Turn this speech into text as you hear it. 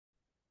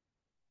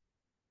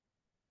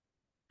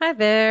Hi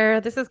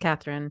there, this is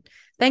Catherine.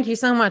 Thank you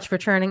so much for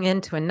turning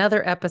in to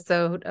another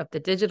episode of the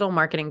Digital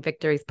Marketing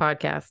Victories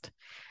podcast.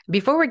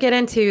 Before we get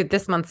into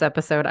this month's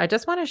episode, I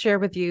just want to share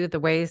with you the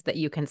ways that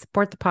you can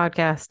support the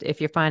podcast if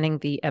you're finding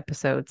the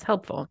episodes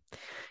helpful.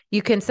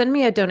 You can send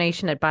me a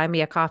donation at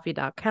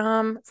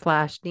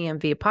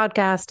buymeacoffee.com/DMV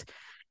podcast.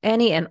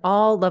 Any and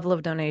all level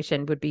of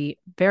donation would be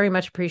very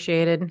much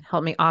appreciated.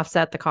 Help me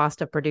offset the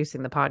cost of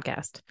producing the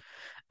podcast.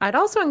 I'd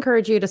also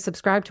encourage you to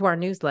subscribe to our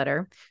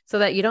newsletter so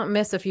that you don't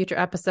miss a future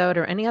episode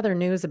or any other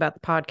news about the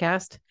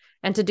podcast.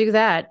 And to do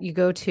that, you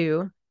go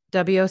to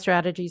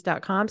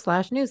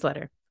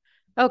wostrategies.com/newsletter.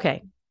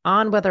 Okay,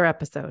 on with our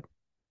episode.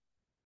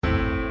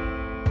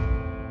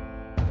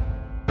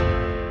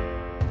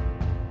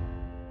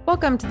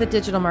 Welcome to the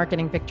Digital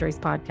Marketing Victories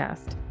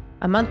podcast,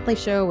 a monthly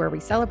show where we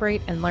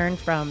celebrate and learn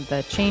from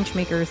the change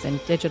makers in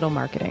digital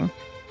marketing.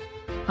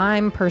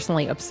 I'm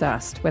personally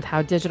obsessed with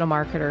how digital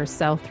marketers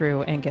sell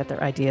through and get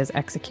their ideas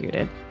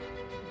executed.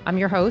 I'm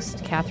your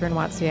host, Catherine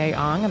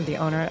Watsier-Ong. I'm the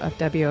owner of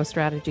WO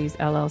Strategies,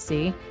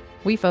 LLC.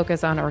 We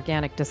focus on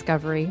organic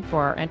discovery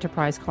for our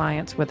enterprise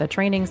clients with a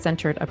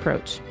training-centered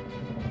approach.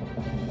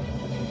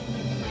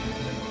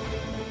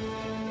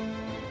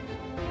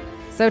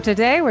 So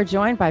today we're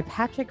joined by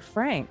Patrick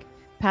Frank.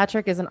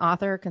 Patrick is an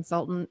author,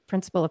 consultant,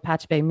 principal of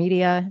Patch Bay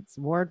Media. It's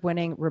an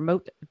award-winning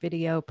remote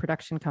video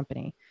production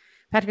company.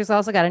 Patrick's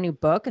also got a new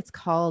book. It's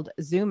called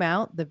Zoom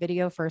Out, the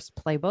Video First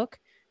Playbook.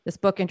 This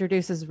book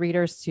introduces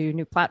readers to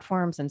new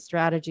platforms and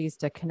strategies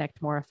to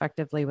connect more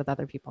effectively with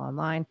other people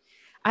online.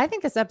 I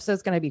think this episode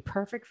is going to be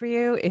perfect for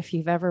you if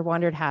you've ever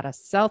wondered how to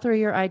sell through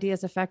your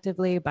ideas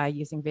effectively by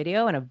using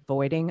video and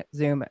avoiding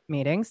Zoom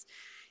meetings.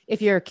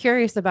 If you're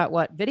curious about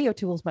what video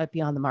tools might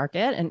be on the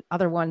market and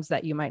other ones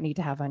that you might need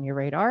to have on your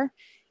radar,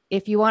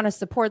 if you want to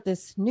support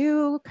this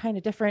new kind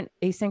of different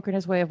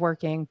asynchronous way of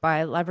working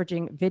by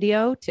leveraging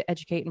video to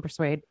educate and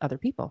persuade other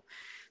people.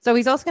 So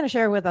he's also going to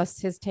share with us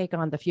his take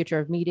on the future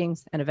of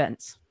meetings and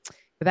events.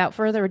 Without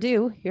further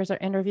ado, here's our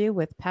interview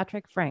with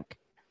Patrick Frank.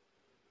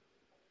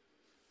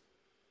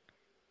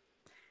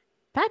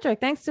 Patrick,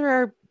 thanks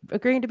for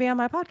agreeing to be on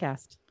my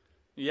podcast.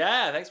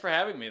 Yeah, thanks for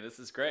having me. This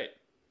is great.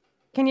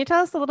 Can you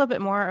tell us a little bit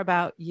more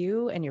about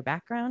you and your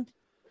background?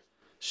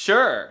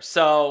 Sure.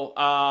 So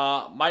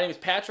my name is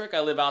Patrick. I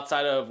live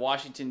outside of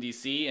Washington,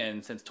 D.C.,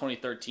 and since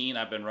 2013,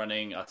 I've been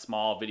running a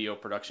small video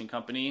production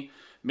company,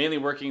 mainly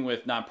working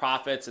with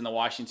nonprofits in the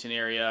Washington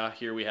area.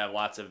 Here we have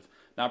lots of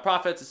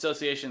nonprofits,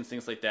 associations,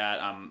 things like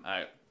that. I'm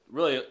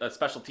really a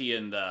specialty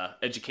in the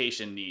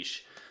education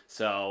niche.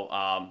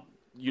 So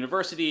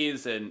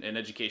universities and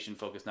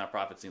education-focused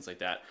nonprofits, things like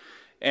that.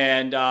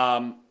 And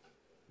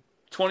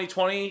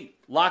 2020,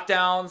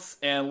 lockdowns,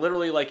 and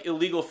literally like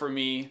illegal for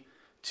me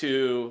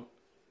to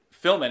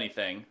film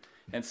anything.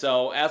 And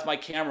so as my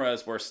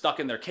cameras were stuck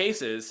in their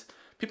cases,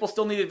 people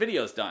still needed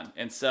videos done.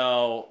 And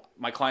so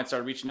my clients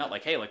started reaching out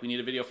like, hey, like we need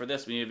a video for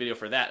this, we need a video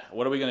for that.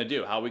 What are we going to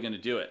do? How are we going to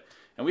do it?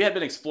 And we had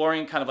been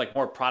exploring kind of like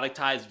more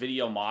productized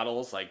video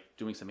models, like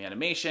doing some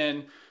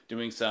animation,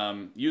 doing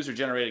some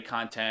user-generated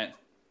content,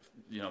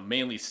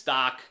 mainly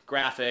stock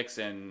graphics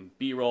and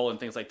B-roll and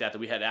things like that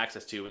we had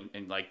access to.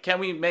 And like, can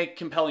we make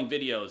compelling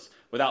videos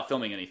without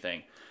filming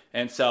anything?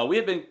 And so we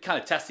had been kind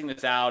of testing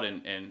this out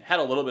and had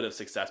a little bit of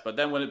success. But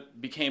then when it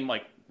became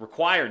like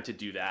required to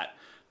do that,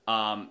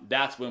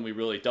 that's when we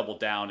really doubled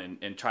down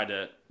and tried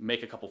to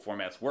make a couple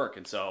formats work.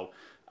 And so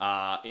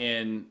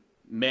in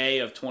May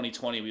of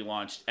 2020, we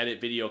launched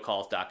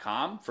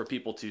editvideocalls.com for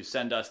people to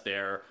send us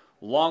their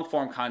long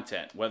form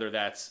content, whether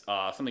that's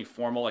something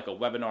formal like a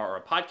webinar or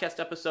a podcast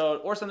episode,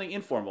 or something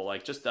informal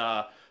like just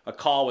a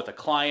call with a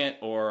client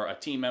or a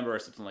team member or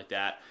something like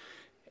that.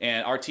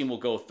 And our team will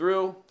go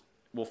through,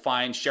 we'll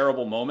find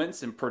shareable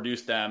moments and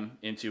produce them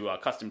into a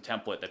custom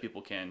template that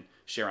people can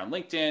share on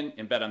LinkedIn,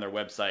 embed on their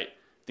website,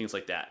 things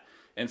like that.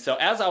 And so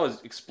as I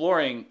was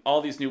exploring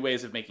all these new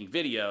ways of making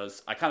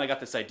videos, I kind of got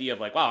this idea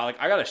of like, wow, like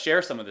I got to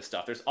share some of this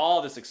stuff. There's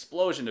all this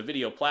explosion of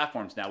video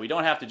platforms now. We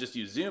don't have to just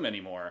use Zoom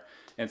anymore.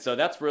 And so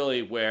that's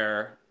really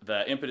where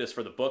the impetus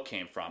for the book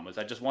came from, was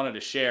I just wanted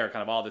to share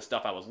kind of all this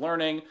stuff I was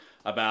learning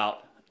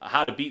about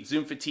how to beat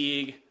Zoom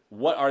fatigue.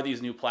 What are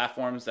these new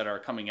platforms that are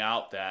coming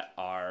out that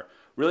are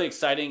really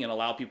exciting and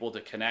allow people to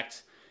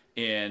connect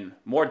in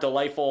more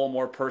delightful,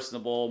 more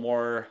personable,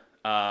 more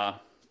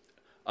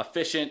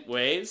efficient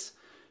ways.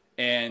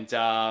 And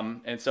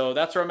so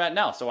that's where I'm at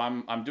now. So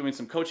I'm doing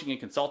some coaching and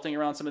consulting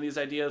around some of these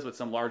ideas with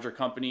some larger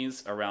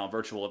companies around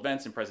virtual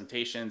events and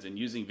presentations and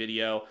using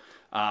video.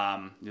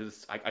 I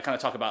kind of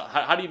talk about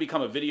how do you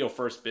become a video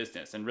first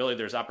business? And really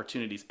there's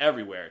opportunities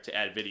everywhere to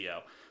add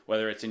video,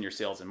 whether it's in your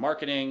sales and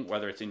marketing,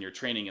 whether it's in your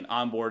training and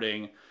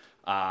onboarding.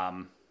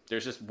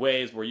 There's just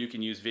ways where you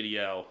can use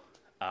video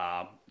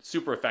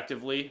super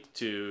effectively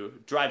to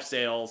drive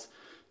sales,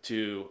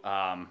 to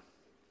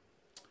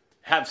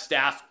have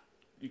staff,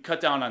 you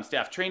cut down on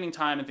staff training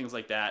time and things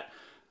like that.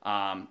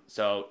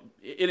 So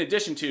in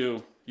addition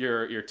to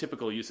your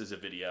typical uses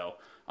of video,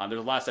 there's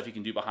a lot of stuff you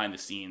can do behind the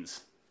scenes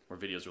where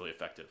video is really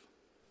effective.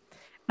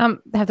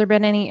 Have there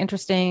been any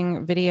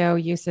interesting video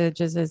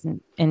usages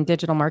in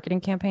digital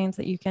marketing campaigns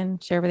that you can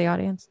share with the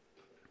audience?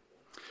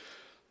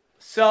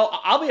 So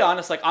I'll be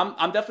honest, like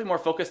I'm definitely more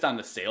focused on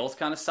the sales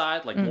kind of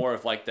side, like Mm. more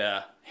of like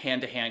the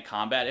hand to hand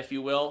combat, if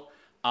you will.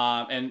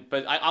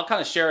 But I'll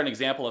kind of share an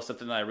example of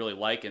something that I really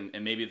like, and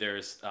maybe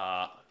there's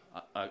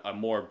a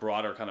more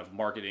broader kind of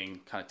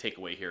marketing kind of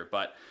takeaway here.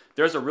 But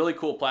there's a really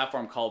cool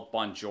platform called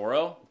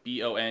Bonjoro,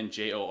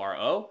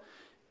 Bonjoro,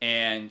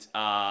 and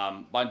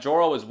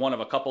Bonjoro is one of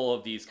a couple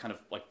of these kind of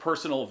like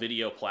personal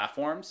video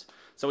platforms.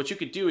 So what you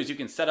could do is you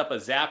can set up a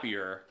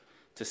Zapier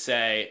to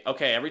say,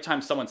 okay, every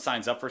time someone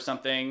signs up for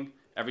something,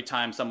 every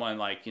time someone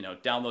like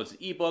downloads an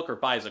ebook or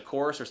buys a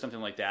course or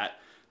something like that,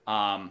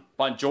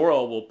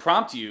 Bonjoro will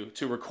prompt you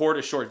to record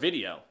a short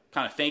video,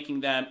 kind of thanking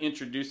them,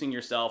 introducing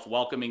yourself,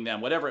 welcoming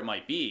them, whatever it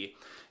might be.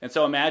 And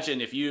so imagine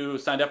if you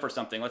signed up for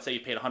something, let's say you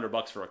paid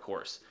 $100 for a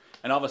course,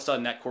 and all of a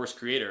sudden that course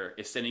creator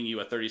is sending you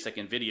a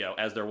 30-second video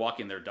as they're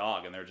walking their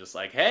dog, and they're just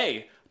like,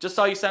 hey, just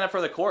saw you sign up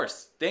for the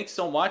course. Thanks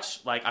so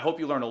much. Like, I hope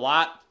you learned a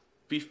lot.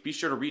 Be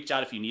sure to reach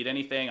out if you need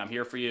anything. I'm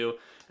here for you,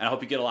 and I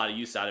hope you get a lot of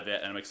use out of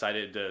it, and I'm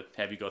excited to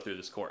have you go through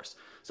this course.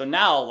 So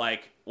now,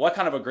 like, what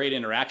kind of a great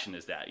interaction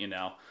is that,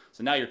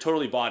 So now you're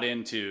totally bought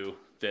into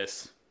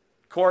this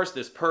course,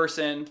 this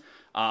person.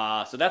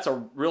 So that's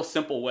a real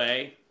simple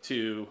way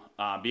to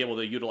be able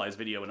to utilize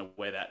video in a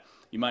way that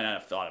you might not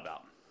have thought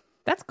about.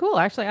 That's cool.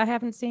 Actually, I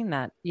haven't seen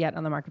that yet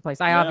on the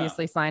marketplace. I Yeah,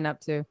 obviously sign up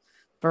to a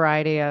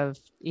variety of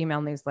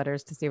email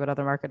newsletters to see what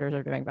other marketers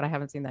are doing, but I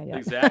haven't seen that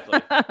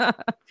exactly.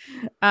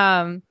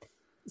 yet.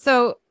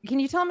 So can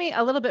you tell me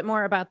a little bit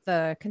more about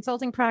the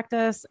consulting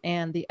practice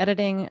and the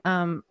editing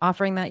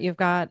offering that you've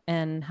got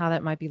and how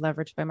that might be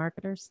leveraged by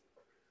marketers?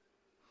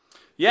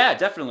 Yeah,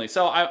 definitely.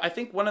 So I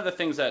think one of the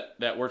things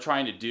that we're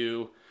trying to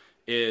do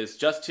is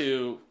just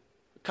to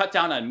cut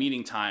down on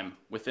meeting time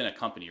within a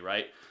company,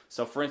 right?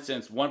 So for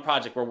instance, one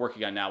project we're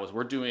working on now is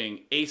we're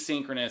doing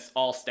asynchronous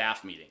all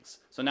staff meetings.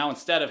 So now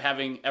instead of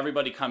having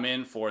everybody come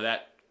in for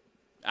that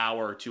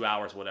hour, 2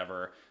 hours,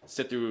 whatever,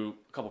 sit through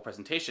a couple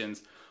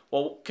presentations,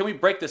 well, can we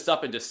break this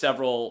up into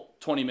several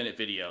 20-minute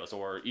videos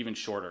or even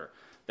shorter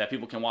that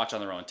people can watch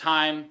on their own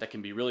time, that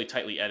can be really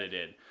tightly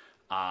edited?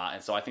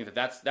 And so I think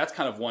that's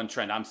kind of one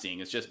trend I'm seeing,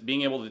 is just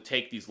being able to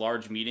take these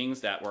large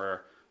meetings that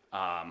were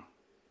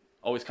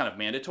always kind of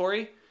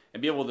mandatory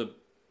and be able to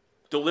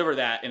deliver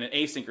that in an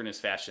asynchronous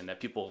fashion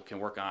that people can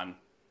work on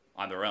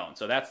their own.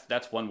 So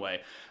that's one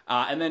way.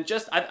 And then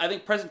just I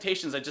think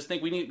presentations. I just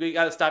think we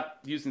got to stop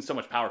using so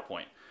much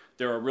PowerPoint.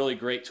 There are really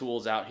great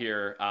tools out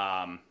here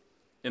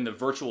in the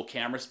virtual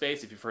camera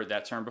space, if you've heard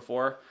that term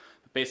before.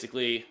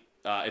 Basically,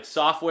 it's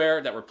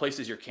software that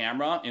replaces your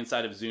camera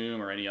inside of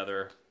Zoom or any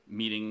other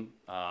meeting,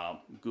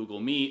 Google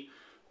Meet,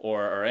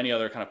 or any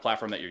other kind of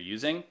platform that you're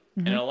using.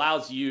 Mm-hmm. And it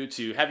allows you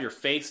to have your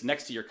face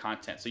next to your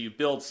content. So you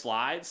build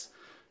slides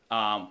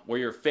where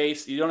your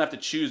face, you don't have to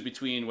choose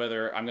between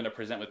whether I'm going to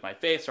present with my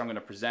face or I'm going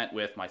to present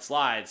with my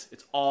slides.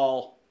 It's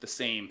all the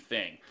same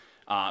thing.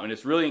 And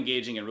it's really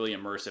engaging and really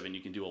immersive, and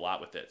you can do a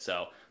lot with it.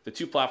 So the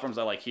two platforms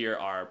I like here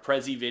are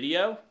Prezi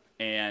Video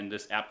and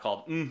this app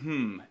called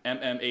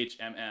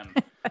MMHMM,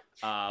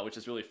 which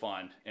is really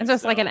fun. And so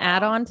it's like an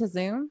add-on to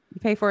Zoom? You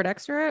pay for it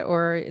extra,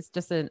 or it's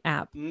just an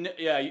app?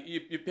 Yeah,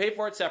 you pay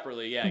for it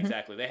separately. Yeah, mm-hmm.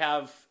 Exactly. They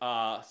have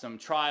some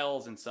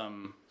trials and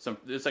some.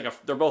 It's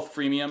like they're both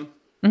freemium,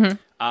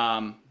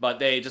 mm-hmm. But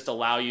they just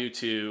allow you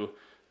to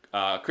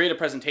create a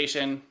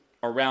presentation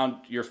around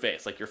your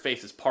face, like your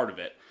face is part of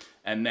it,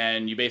 and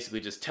then you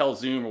basically just tell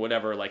Zoom or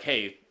whatever, like,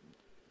 hey,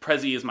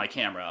 Prezi is my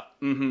camera,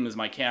 is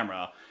my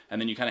camera, and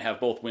then you kind of have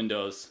both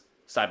windows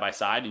side by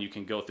side, and you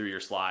can go through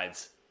your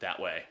slides that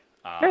way.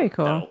 Very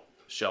cool. That'll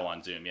show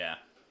on Zoom, yeah.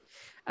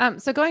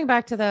 So going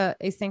back to the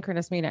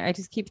asynchronous meeting, I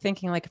just keep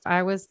thinking, like, if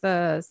I was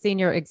the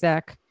senior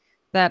exec,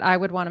 that I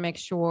would want to make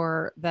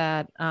sure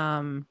that,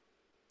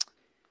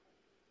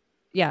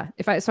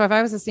 if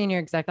I was a senior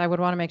exec, I would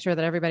want to make sure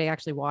that everybody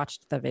actually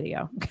watched the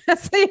video.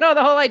 So, the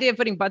whole idea of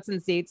putting butts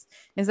in seats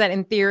is that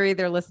in theory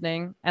they're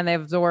listening and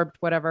they've absorbed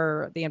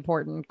whatever the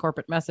important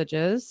corporate message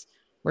is,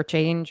 or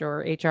change or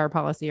HR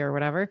policy or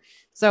whatever.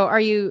 So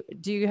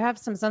do you have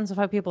some sense of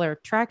how people are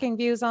tracking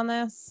views on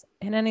this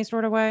in any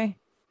sort of way?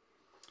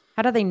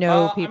 How do they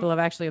know people have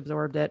actually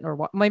absorbed it,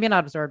 or maybe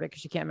not absorbed it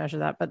because you can't measure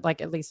that, but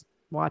like at least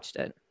watched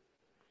it?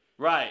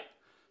 Right.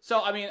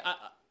 So, I mean,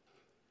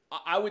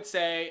 I would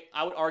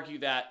argue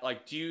that,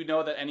 like, do you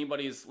know that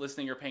anybody's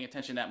listening or paying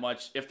attention that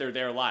much if they're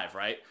there live,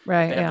 right?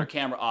 Right. If they have their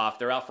camera off,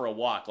 they're out for a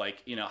walk.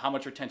 Like, how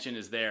much retention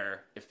is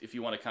there if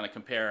you want to kind of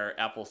compare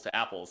apples to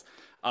apples?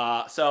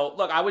 So,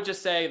 look, I would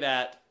just say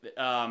that,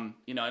 and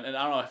I don't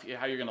know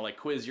how you're going to, like,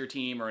 quiz your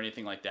team or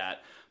anything like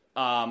that.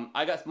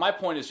 I guess my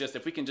point is just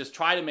if we can just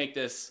try to make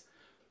this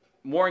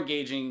more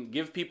engaging,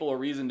 give people a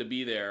reason to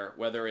be there,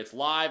 whether it's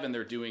live and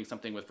they're doing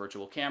something with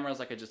virtual cameras,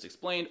 like I just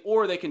explained,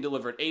 or they can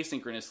deliver it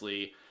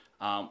asynchronously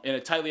in a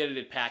tightly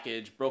edited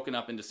package, broken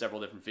up into several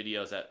different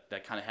videos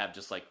that kind of have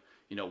just like,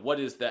 what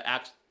is the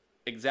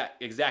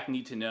exact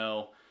need to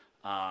know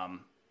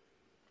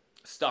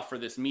stuff for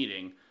this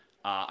meeting.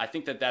 I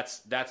think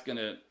that's going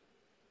to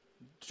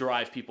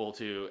drive people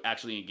to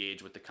actually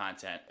engage with the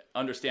content,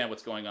 understand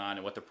what's going on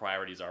and what the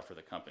priorities are for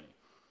the company.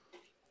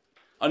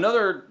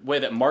 Another way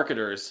that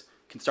marketers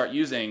can start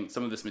using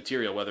some of this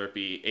material, whether it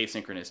be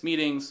asynchronous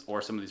meetings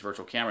or some of these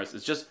virtual cameras,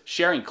 is just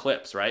sharing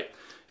clips, right?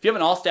 If you have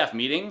an all-staff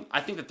meeting,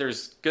 I think that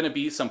there's going to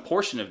be some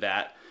portion of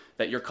that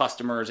your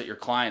customers, that your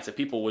clients, that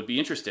people would be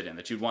interested in,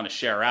 that you'd want to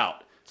share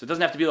out. So it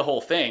doesn't have to be the whole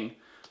thing.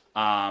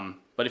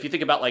 But if you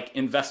think about like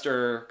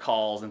investor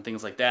calls and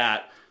things like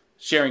that,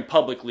 sharing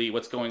publicly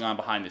what's going on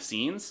behind the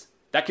scenes,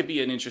 that could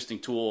be an interesting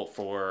tool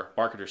for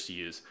marketers to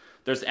use.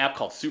 There's an app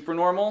called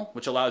Supernormal,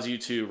 which allows you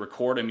to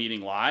record a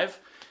meeting live.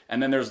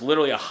 And then there's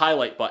literally a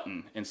highlight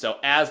button. And so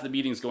as the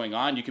meeting's going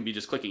on, you can be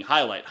just clicking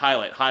highlight,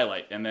 highlight,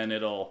 highlight, and then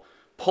it'll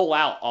pull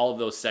out all of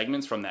those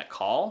segments from that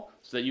call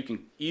so that you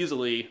can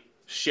easily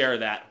share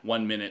that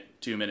 1 minute,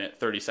 2 minute,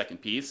 30-second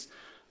piece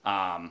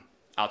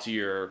out to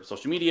your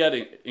social media,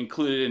 to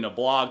include it in a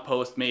blog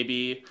post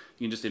maybe.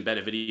 You can just embed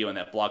a video in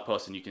that blog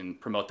post and you can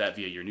promote that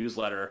via your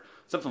newsletter,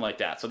 something like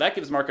that. So that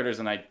gives marketers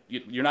an idea.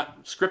 You're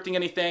not scripting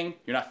anything,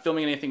 you're not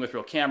filming anything with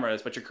real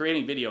cameras, but you're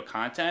creating video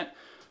content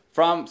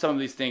from some of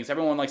these things.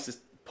 Everyone likes to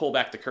peel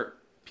back the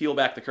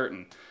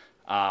curtain.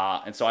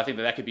 And so I think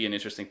that could be an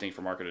interesting thing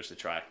for marketers to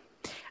try.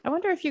 I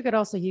wonder if you could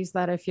also use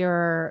that if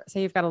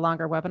say you've got a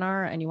longer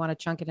webinar and you want to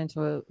chunk it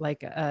into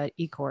a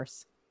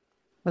e-course,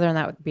 whether or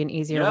not would be an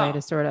easier way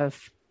to sort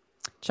of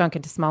chunk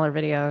into smaller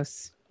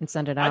videos and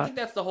send it out. I think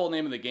that's the whole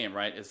name of the game,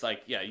 right? It's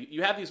like,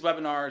 you have these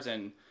webinars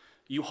and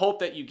you hope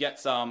that you get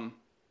some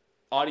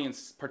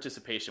audience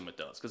participation with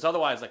those, because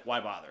otherwise, like,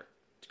 why bother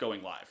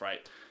going live,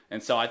 right?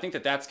 And so I think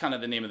that that's kind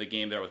of the name of the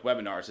game there with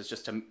webinars, is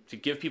just to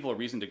give people a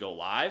reason to go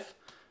live.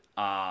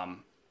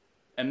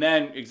 And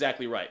then,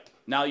 exactly right.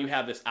 Now you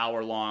have this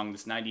hour long,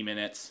 this 90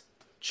 minutes,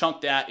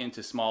 chunk that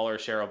into smaller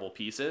shareable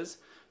pieces.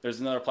 There's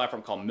another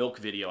platform called Milk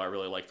Video I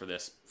really like for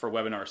this, for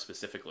webinars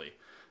specifically.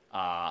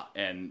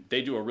 And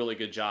they do a really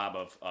good job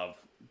of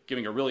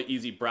giving a really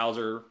easy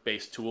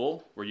browser-based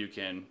tool where you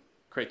can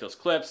create those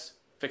clips,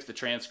 fix the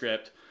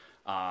transcript,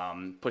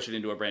 push it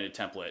into a branded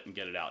template and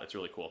get it out. It's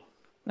really cool.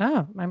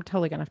 Oh, I'm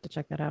totally going to have to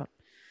check that out.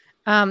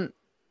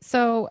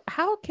 So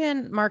how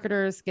can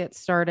marketers get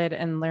started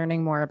in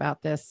learning more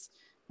about this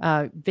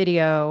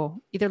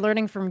video, either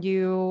learning from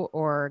you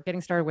or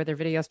getting started with their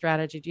video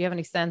strategy? Do you have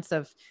any sense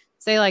of,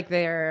 say, like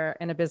they're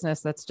in a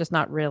business that's just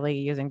not really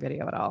using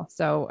video at all?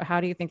 So how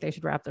do you think they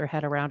should wrap their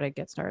head around it and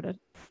get started?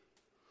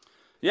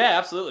 Yeah,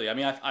 absolutely. I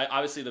mean, I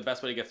obviously the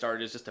best way to get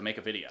started is just to make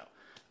a video.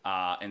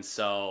 And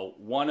so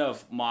one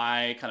of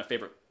my kind of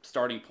favorite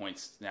starting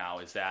points now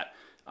is that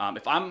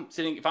if I'm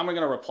going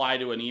to reply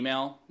to an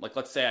email, like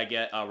let's say I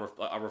get a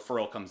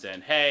referral comes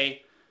in,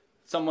 hey,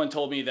 someone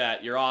told me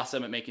that you're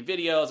awesome at making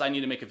videos. I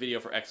need to make a video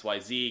for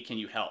XYZ. Can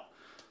you help?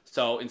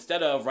 So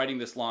instead of writing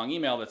this long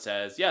email that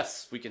says,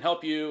 yes, we can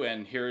help you,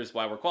 and here's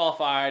why we're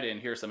qualified,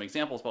 and here's some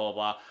examples, blah,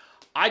 blah, blah,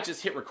 I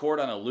just hit record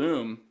on a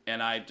Loom,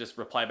 and I just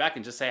reply back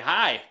and just say,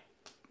 hi,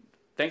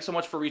 thanks so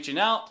much for reaching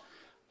out.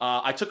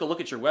 I took a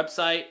look at your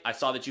website. I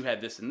saw that you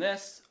had this and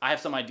this. I have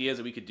some ideas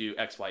that we could do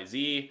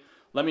XYZ.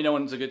 Let me know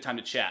when it's a good time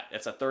to chat.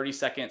 It's a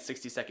 30-second,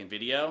 60-second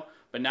video,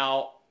 but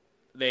now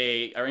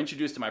they are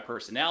introduced to my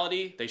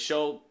personality.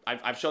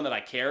 I've shown that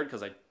I cared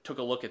because I took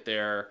a look at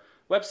their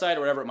website or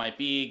whatever it might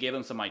be, gave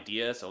them some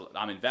ideas, so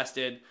I'm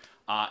invested,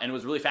 and it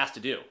was really fast to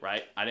do,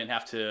 right? I didn't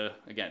have to,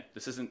 again,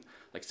 this isn't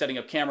like setting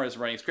up cameras,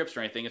 writing scripts or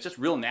anything. It's just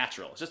real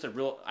natural. It's just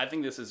I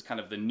think this is kind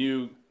of the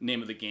new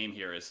name of the game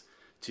here, is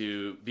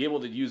to be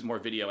able to use more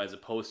video as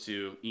opposed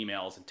to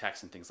emails and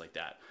texts and things like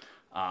that.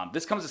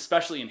 This comes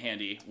especially in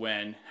handy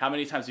when, how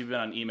many times have you been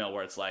on email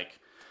where it's like,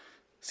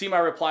 see my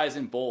replies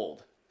in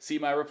bold, see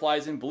my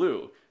replies in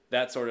blue,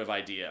 that sort of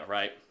idea,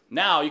 right?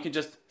 Now you can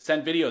just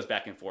send videos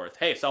back and forth.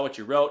 Hey, saw what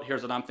you wrote.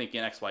 Here's what I'm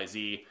thinking,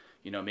 XYZ.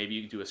 Maybe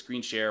you can do a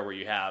screen share where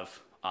you have,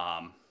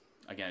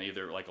 again,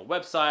 either like a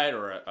website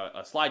or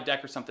a slide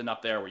deck or something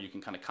up there where you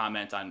can kind of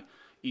comment on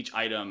each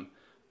item.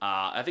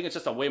 I think it's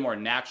just a way more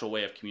natural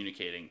way of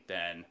communicating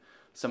than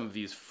some of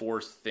these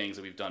forced things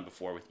that we've done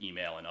before with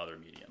email and other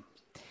mediums.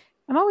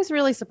 I'm always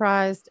really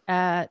surprised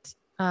at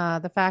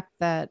the fact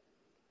that,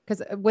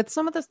 because with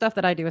some of the stuff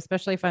that I do,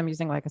 especially if I'm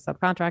using like a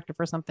subcontractor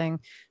for something,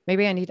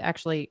 maybe I need to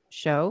actually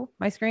show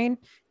my screen.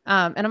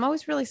 And I'm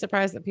always really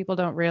surprised that people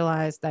don't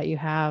realize that you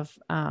have,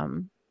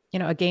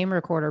 a game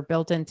recorder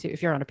built into,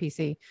 if you're on a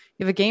PC,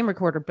 you have a game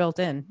recorder built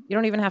in. You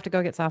don't even have to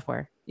go get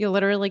software. You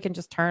literally can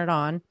just turn it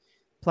on,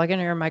 plug in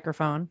your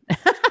microphone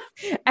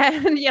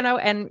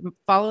and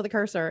follow the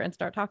cursor and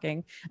start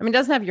talking. I mean, it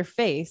doesn't have your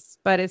face,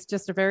 but it's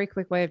just a very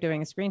quick way of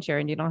doing a screen share,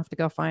 and you don't have to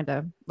go find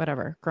a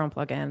Chrome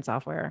plugin,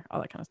 software,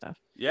 all that kind of stuff.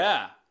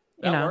 Yeah,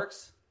 that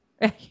works.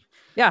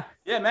 Yeah,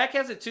 Mac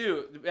has it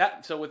too.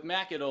 So with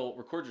Mac, it'll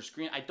record your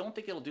screen. I don't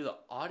think it'll do the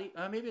audio.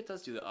 Maybe it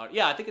does do the audio.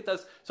 Yeah, I think it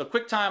does. So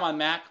QuickTime on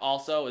Mac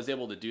also is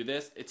able to do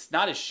this. It's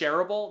not as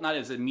shareable, not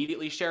as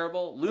immediately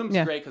shareable. Loom's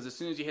great because as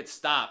soon as you hit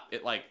stop,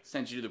 it like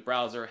sends you to the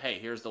browser. Hey,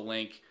 here's the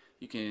link.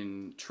 You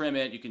can trim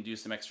it. You can do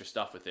some extra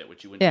stuff with it,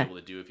 which you wouldn't be able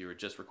to do if you were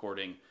just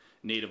recording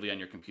natively on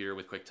your computer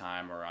with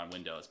QuickTime or on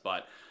Windows.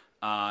 But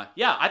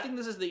yeah, I think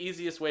this is the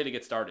easiest way to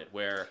get started,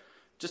 where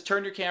just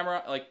turn your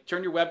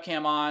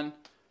webcam on,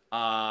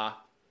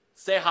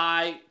 say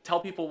hi, tell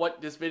people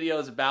what this video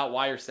is about,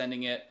 why you're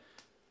sending it,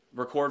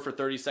 record for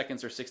 30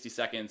 seconds or 60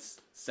 seconds,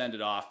 send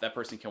it off. That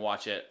person can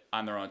watch it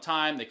on their own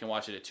time. They can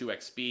watch it at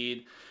 2x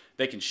speed.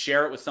 They can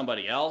share it with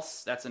somebody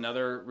else. That's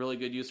another really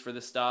good use for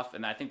this stuff.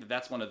 And I think that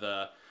that's one of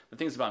the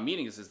things about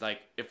meetings is,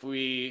 like, if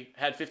we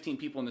had 15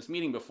 people in this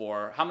meeting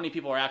before, how many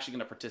people are actually going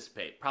to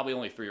participate? Probably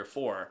only 3 or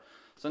 4.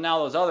 So now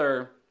those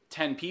other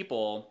 10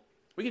 people,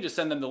 we can just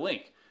send them the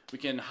link. We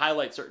can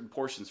highlight certain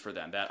portions for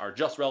them that are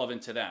just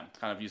relevant to them,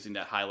 kind of using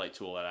that highlight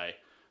tool that I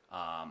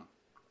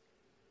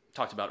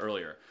talked about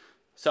earlier.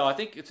 So I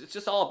think it's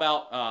just all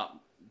about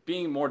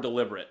being more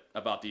deliberate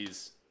about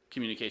these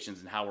communications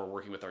and how we're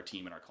working with our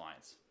team and our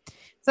clients.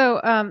 So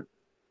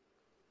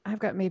I've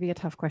got maybe a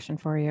tough question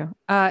for you.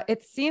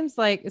 It seems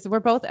like we're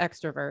both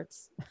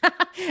extroverts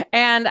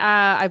and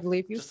I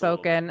believe you've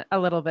spoken a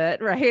little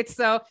bit, right?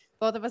 So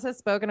both of us have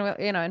spoken,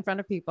 in front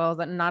of people.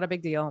 That's not a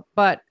big deal,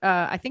 but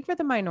I think we're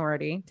the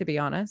minority, to be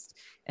honest.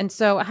 And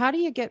so how do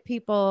you get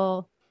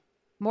people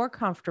more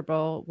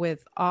comfortable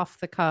with off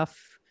the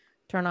cuff,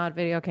 turn on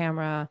video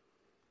camera,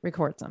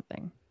 record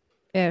something,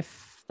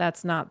 if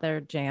that's not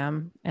their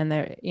jam, and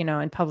they're,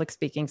 and public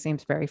speaking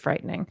seems very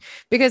frightening?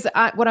 Because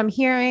what I'm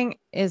hearing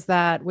is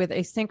that with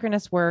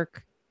asynchronous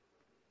work,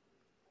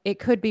 it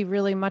could be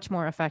really much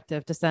more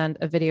effective to send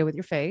a video with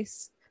your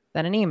face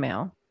than an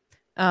email.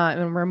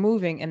 And we're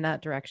moving in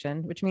that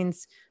direction, which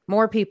means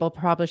more people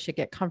probably should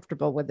get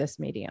comfortable with this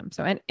medium.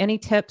 So any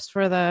tips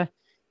for the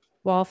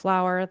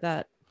wallflower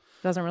that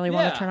doesn't really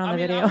want to turn on the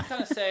video? I would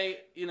kind of say,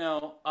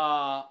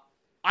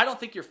 I don't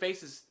think your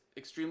face is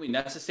extremely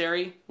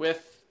necessary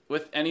with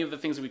any of the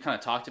things that we kind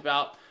of talked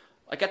about.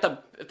 Like at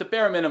the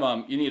bare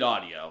minimum, you need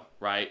audio,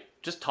 right?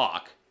 Just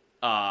talk,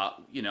 and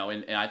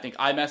I think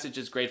iMessage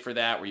is great for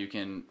that, where you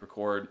can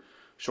record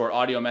short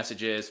audio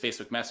messages,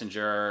 Facebook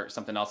Messenger,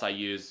 something else I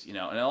use, and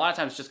a lot of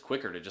times it's just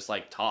quicker to just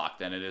like talk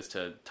than it is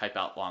to type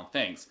out long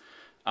things.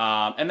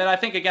 And then I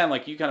think, again,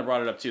 like you kind of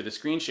brought it up too, the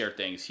screen share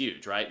thing is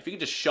huge, right? If you can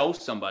just show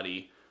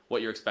somebody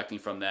what you're expecting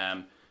from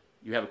them,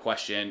 you have a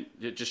question,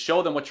 just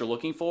show them what you're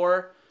looking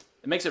for.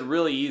 It makes it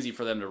really easy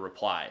for them to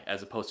reply,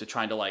 as opposed to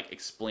trying to like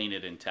explain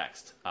it in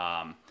text.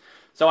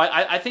 So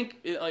I think,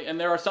 and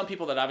there are some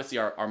people that obviously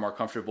are more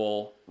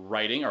comfortable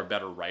writing, are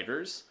better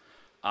writers.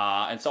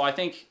 And so I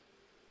think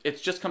it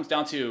just comes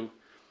down to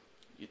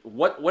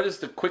what is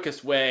the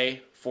quickest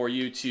way for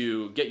you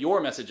to get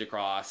your message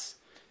across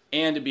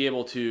and to be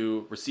able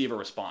to receive a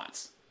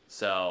response.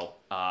 So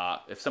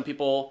if some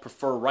people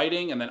prefer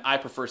writing and then I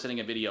prefer sending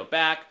a video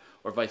back,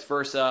 or vice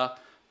versa,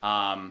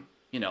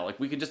 like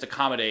we can just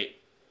accommodate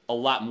a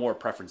lot more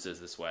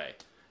preferences this way.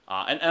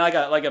 And I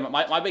got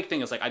my big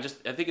thing is like I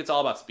think it's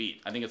all about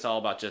speed. I think it's all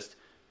about just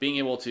being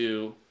able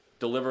to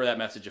deliver that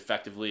message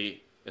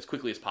effectively as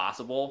quickly as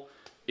possible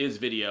is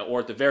video, or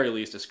at the very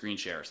least a screen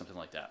share or something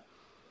like that.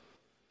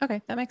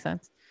 Okay, that makes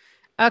sense.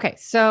 Okay,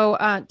 so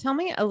tell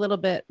me a little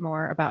bit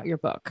more about your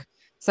book.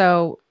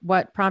 So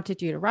what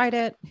prompted you to write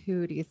it?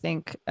 Who do you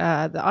think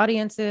the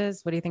audience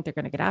is? What do you think they're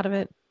going to get out of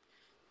it?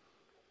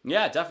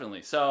 Yeah,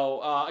 definitely.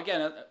 So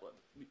again,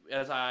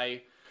 as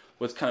I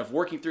was kind of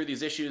working through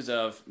these issues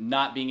of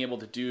not being able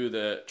to do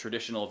the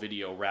traditional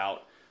video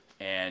route,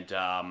 and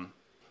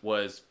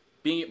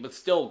but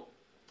still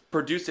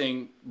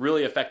producing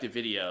really effective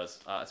videos,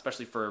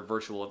 especially for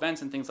virtual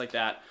events and things like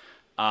that.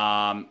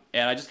 And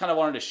I just kind of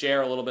wanted to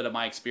share a little bit of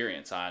my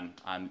experience on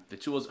the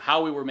tools,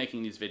 how we were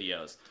making these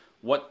videos,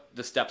 what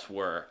the steps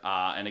were,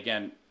 and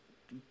again,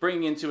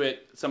 bringing into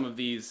it some of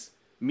these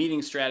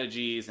meeting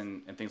strategies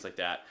and things like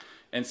that.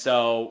 And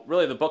so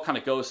really the book kind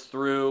of goes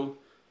through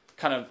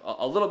kind of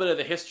a little bit of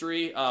the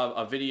history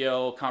of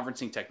video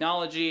conferencing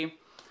technology.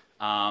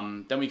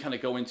 Then we kind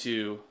of go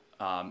into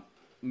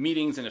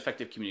meetings and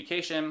effective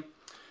communication.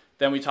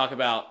 Then we talk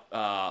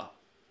about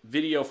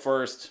video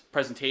first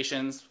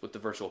presentations with the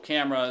virtual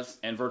cameras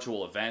and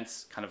virtual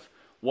events, kind of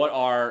what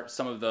are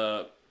some of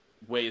the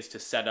ways to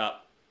set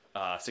up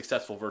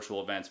successful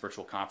virtual events,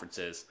 virtual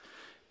conferences.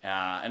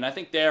 And I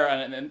think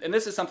and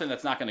this is something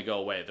that's not going to go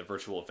away, the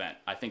virtual event.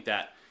 I think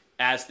that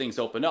as things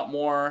open up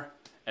more,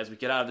 as we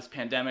get out of this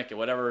pandemic, at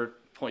whatever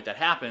point that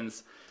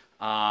happens,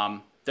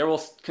 there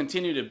will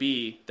continue to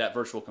be that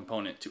virtual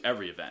component to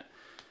every event,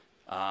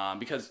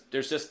 because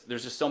there's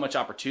just so much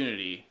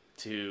opportunity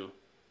to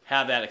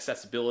have that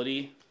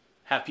accessibility,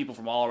 have people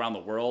from all around the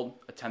world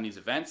attend these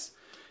events,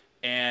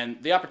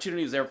 and the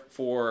opportunity is there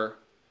for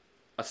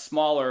a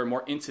smaller,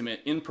 more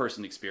intimate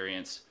in-person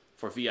experience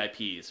for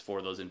VIPs,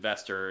 for those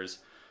investors,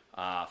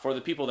 for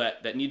the people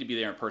that need to be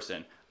there in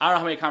person. I don't know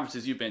how many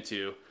conferences you've been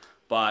to,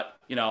 but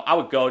I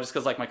would go just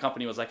because like my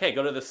company was like, hey,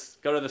 go to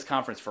this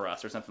conference for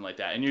us or something like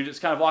that. And you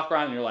just kind of walk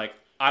around and you're like,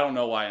 I don't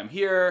know why I'm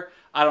here.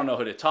 I don't know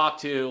who to talk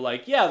to.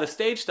 Like, yeah, the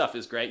stage stuff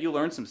is great. You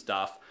learn some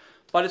stuff,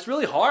 but it's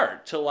really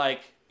hard to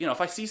if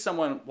I see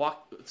someone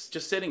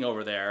just sitting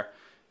over there,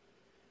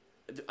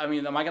 I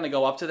mean, am I going to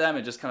go up to them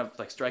and just kind of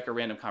like strike a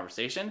random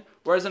conversation?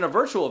 Whereas in a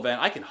virtual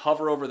event, I can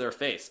hover over their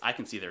face. I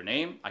can see their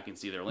name. I can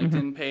see their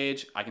LinkedIn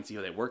page. I can see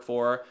who they work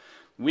for.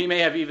 We may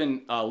have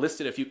even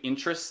listed a few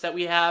interests that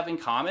we have in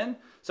common.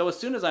 So as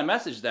soon as I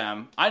message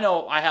them, I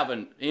know I have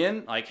an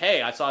in, like,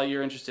 hey, I saw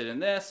you're interested in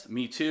this.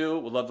 Me too.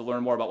 Would love to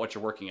learn more about what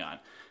you're working on.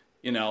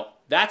 You know,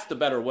 that's the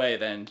better way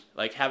than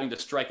like having to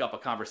strike up a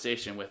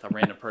conversation with a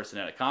random person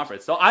at a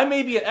conference. So I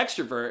may be an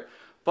extrovert,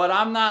 but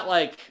I'm not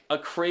like a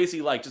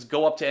crazy, like just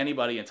go up to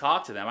anybody and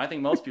talk to them. I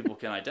think most people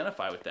can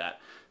identify with that.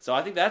 So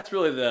I think that's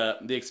really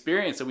the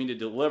experience that we need to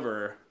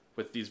deliver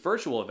with these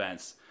virtual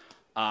events.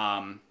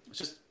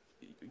 Just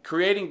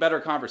creating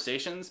better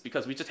conversations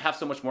because we just have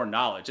so much more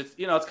knowledge. It's,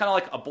 you know, it's kind of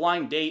like a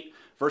blind date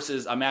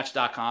versus a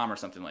Match.com or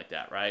something like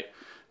that, right?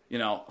 You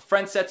know, a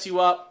friend sets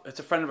you up, it's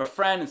a friend of a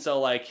friend, and so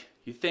like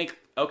you think,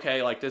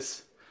 okay, like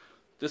this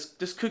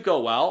could go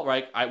well,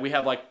 right? We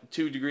have like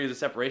 2 degrees of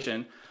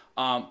separation.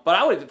 But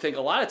I would think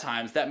a lot of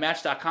times that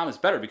Match.com is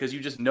better because you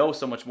just know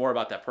so much more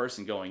about that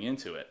person going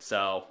into it.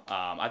 So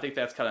I think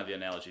that's kind of the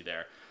analogy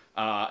there.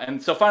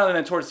 And so finally,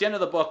 then towards the end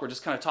of the book, we're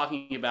just kind of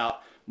talking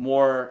about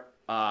more.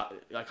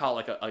 I call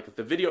it like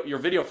the video, your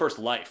video first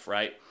life,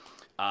 right?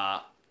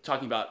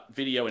 Talking about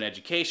video in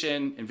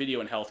education and video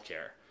in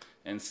healthcare.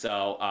 And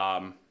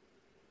so,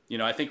 you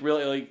know, I think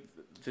really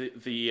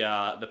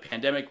the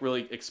pandemic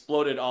really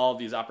exploded all of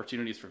these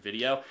opportunities for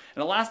video.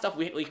 And a lot of stuff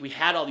we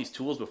had all these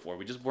tools before,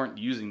 we just weren't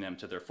using them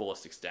to their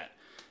fullest extent.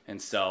 And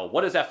so,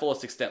 what does that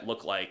fullest extent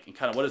look like, and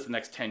kind of what does the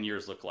next 10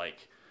 years look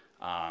like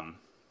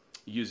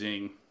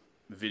using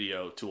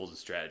video tools and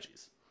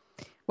strategies?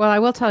 Well, I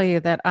will tell you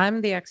that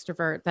I'm the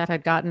extrovert that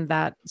had gotten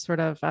that sort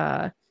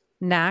of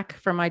knack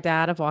from my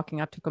dad of walking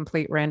up to a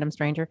complete random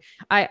stranger.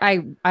 I'll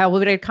be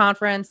at a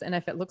conference, and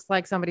if it looks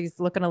like somebody's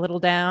looking a little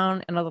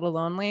down and a little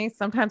lonely,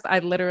 sometimes I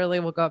literally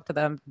will go up to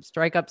them,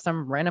 strike up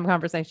some random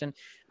conversation.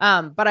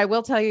 But I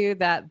will tell you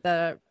that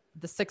the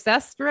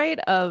success rate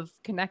of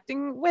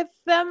connecting with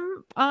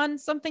them on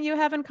something you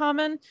have in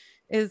common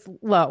is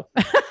low.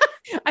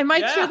 I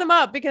might cheer them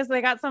up because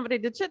they got somebody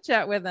to chit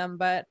chat with them,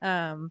 but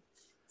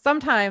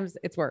sometimes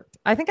it's worked.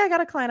 I think I got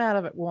a client out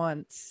of it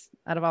once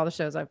out of all the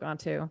shows I've gone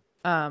to.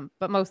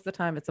 But most of the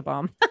time it's a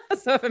bomb.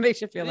 So if it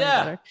makes you feel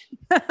any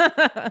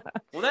better.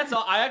 Well, that's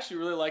all. I actually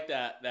really like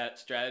that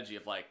strategy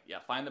of like,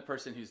 find the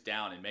person who's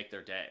down and make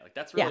their day. Like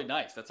that's really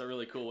nice. That's a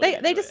really cool way.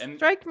 They just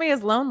strike me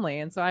as lonely,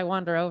 and so I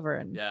wander over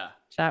and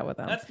chat with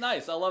them. That's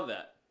nice. I love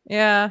that.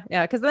 Yeah,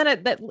 because then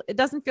it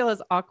doesn't feel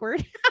as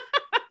awkward.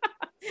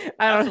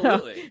 I don't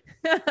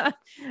know.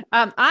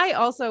 I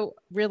also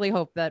really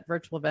hope that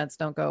virtual events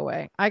don't go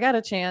away. I got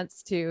a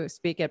chance to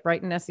speak at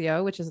Brighton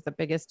SEO, which is the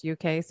biggest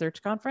UK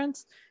search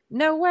conference.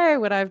 No way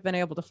would I have been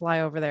able to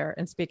fly over there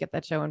and speak at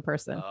that show in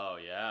person. Oh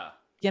yeah.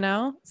 You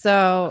know,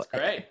 so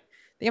that's great.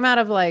 The amount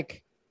of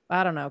like,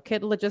 I don't know,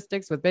 kid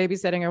logistics with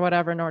babysitting or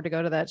whatever in order to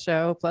go to that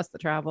show, plus the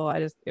travel,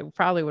 it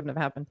probably wouldn't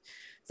have happened.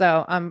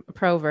 So I'm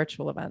pro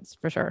virtual events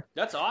for sure.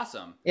 That's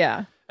awesome.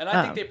 Yeah. And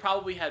I think they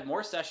probably had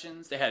more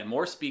sessions. They had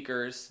more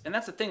speakers. And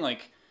that's the thing,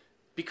 like,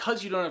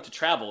 because you don't have to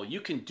travel, you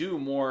can do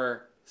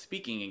more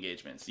speaking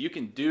engagements. You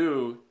can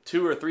do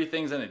 2 or 3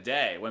 things in a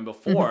day, when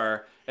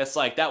before it's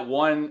like that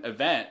one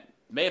event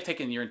may have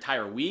taken your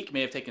entire week,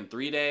 may have taken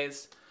 3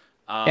 days.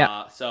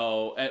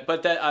 So,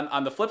 but that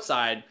on the flip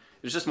side,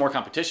 there's just more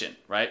competition,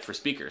 right, for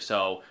speakers.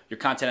 So your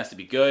content has to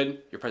be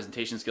good. Your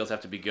presentation skills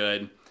have to be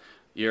good.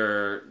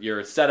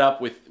 Your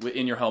setup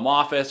within your home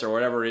office or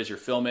whatever it is you're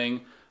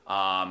filming.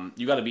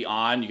 You got to be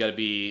on. You got to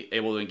be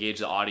able to engage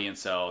the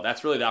audience. So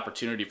that's really the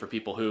opportunity for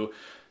people who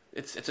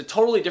it's a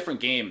totally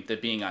different game than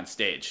being on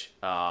stage.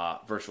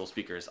 Virtual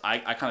speakers. I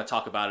kind of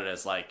talk about it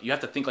as like you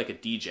have to think like a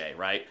DJ,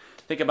 right?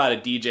 Think about a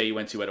DJ you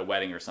went to at a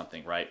wedding or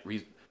something, right?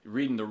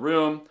 Reading the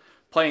room,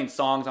 playing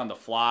songs on the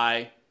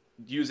fly,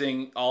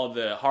 using all of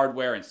the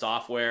hardware and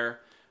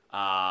software.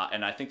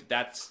 And I think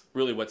that's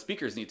really what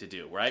speakers need to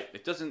do, right?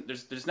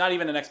 There's not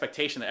even an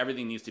expectation that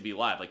everything needs to be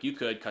live. Like you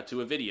could cut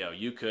to a video,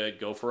 you could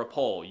go for a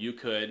poll, you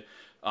could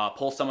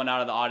pull someone out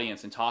of the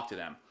audience and talk to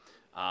them.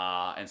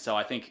 And so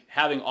I think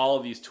having all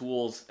of these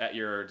tools at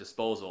your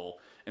disposal,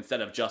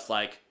 instead of just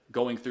like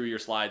going through your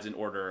slides in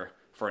order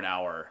for an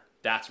hour,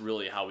 that's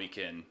really how we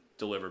can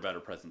deliver better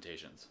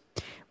presentations.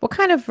 What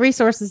kind of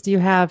resources do you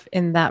have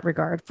in that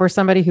regard for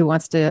somebody who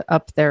wants to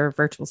up their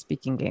virtual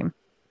speaking game?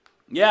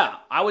 Yeah,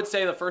 I would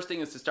say the first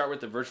thing is to start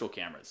with the virtual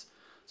cameras.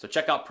 So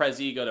check out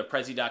Prezi, go to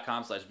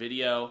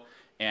prezi.com/video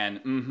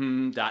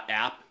and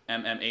app,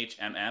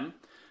 MMHMM. And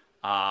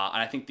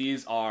I think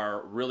these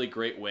are really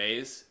great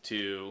ways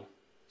to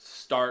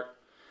start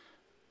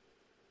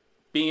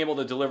being able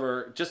to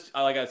deliver, just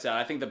like I said,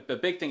 I think the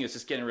big thing is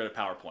just getting rid of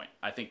PowerPoint.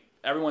 I think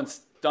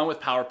everyone's done with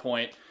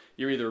PowerPoint.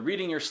 You're either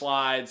reading your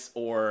slides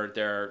or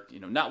they're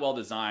not well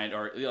designed,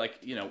 or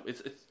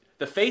it's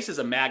the face is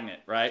a magnet,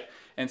 right?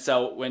 And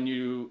so when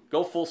you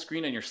go full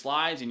screen on your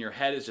slides and your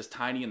head is just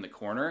tiny in the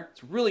corner,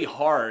 it's really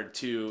hard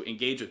to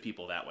engage with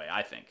people that way,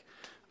 I think.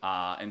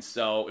 And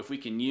so if we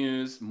can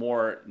use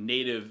more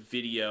native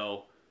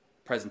video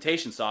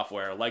presentation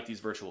software like these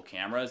virtual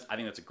cameras, I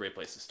think that's a great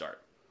place to start.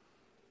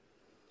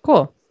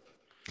 Cool.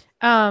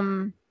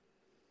 Um,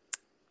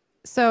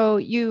 so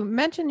you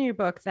mentioned in your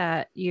book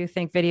that you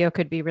think video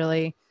could be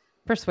really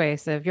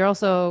persuasive. You're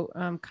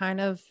also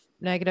kind of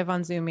negative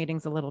on Zoom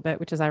meetings a little bit,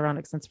 which is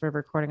ironic since we're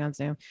recording on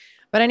Zoom.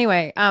 But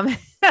anyway,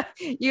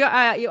 you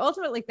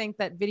ultimately think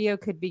that video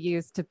could be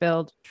used to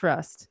build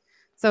trust.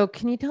 So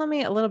can you tell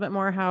me a little bit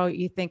more how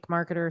you think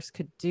marketers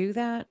could do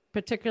that,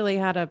 particularly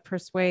how to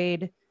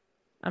persuade?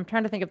 I'm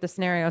trying to think of the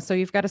scenario. So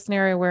you've got a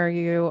scenario where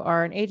you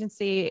are an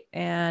agency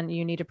and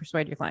you need to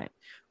persuade your client,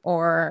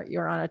 or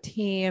you're on a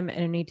team and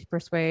you need to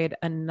persuade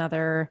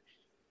another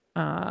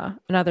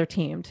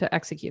team to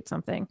execute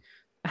something.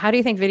 How do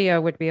you think video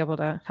would be able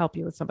to help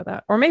you with some of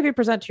that, or maybe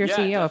present to your Yeah,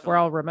 CEO if we're definitely.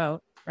 all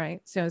remote,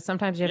 right? So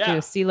sometimes you have to do Yeah.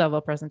 a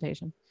C-level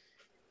presentation.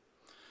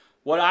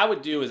 What I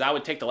would do is I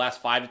would take the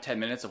last 5 to 10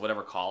 minutes of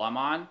whatever call I'm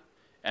on,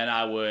 and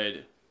I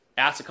would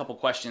ask a couple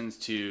questions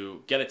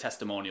to get a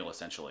testimonial,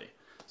 essentially.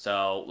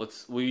 So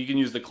you can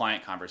use the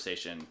client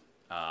conversation.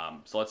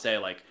 So let's say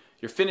like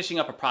you're finishing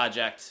up a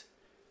project,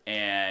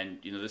 and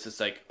this is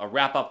like a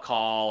wrap up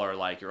call, or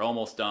like you're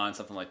almost done,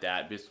 something like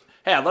that. Because,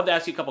 hey, I'd love to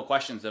ask you a couple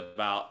questions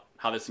about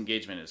how this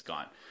engagement has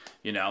gone.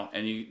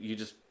 And you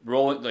just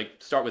roll it, like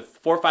start with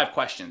 4 or 5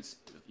 questions.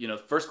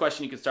 First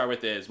question you can start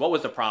with is, what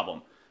was the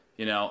problem?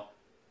 You know,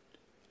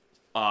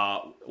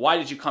 why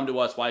did you come to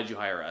us? Why did you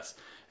hire us?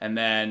 And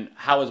then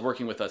how has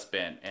working with us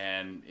been?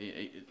 And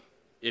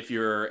if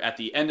you're at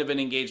the end of an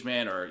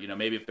engagement, or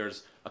maybe if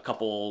there's a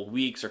couple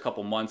weeks or a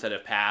couple months that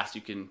have passed,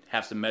 you can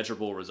have some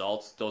measurable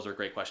results. Those are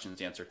great questions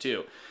to answer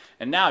too.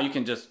 And now you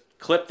can just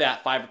clip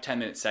that 5 or 10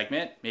 minute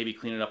segment, maybe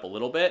clean it up a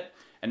little bit,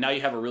 and now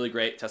you have a really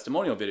great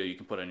testimonial video you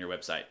can put on your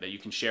website that you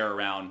can share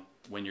around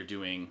when you're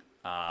doing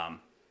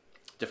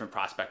different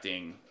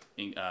prospecting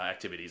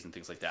activities and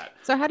things like that.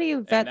 So how do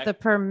you vet the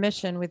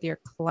permission with your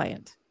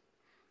client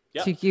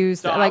Yep. to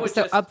use So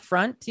up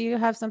front? Do you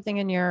have something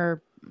in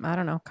your, I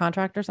don't know,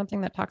 contract or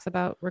something that talks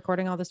about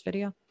recording all this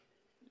video?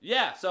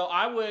 Yeah. So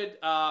I would,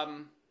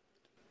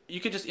 you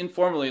could just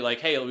informally like,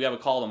 hey, we have a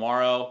call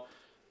tomorrow.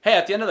 Hey,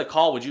 at the end of the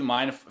call, would you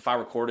mind if I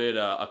recorded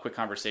a quick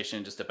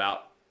conversation just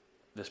about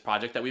this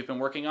project that we've been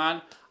working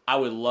on? I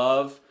would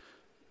love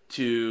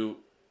to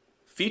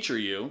feature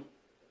you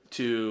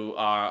to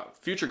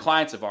future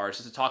clients of ours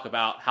just to talk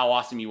about how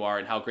awesome you are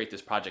and how great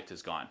this project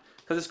has gone.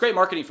 Because it's great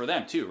marketing for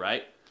them too,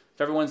 right? If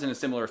everyone's in a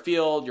similar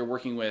field, you're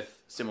working with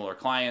similar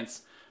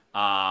clients,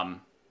 who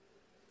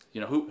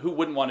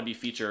wouldn't want to be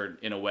featured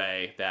in a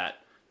way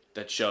that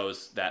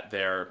shows that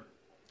they're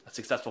a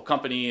successful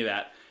company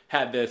that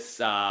had this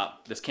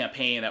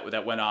campaign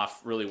that went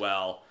off really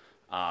well.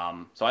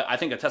 So I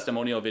think a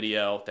testimonial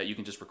video that you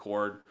can just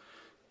record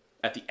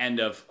at the end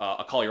of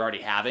a call you're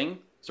already having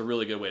is a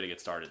really good way to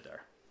get started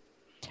there.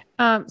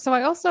 So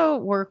I also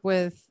work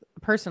with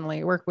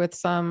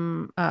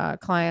some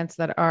clients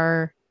that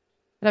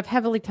have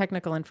heavily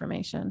technical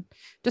information.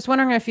 Just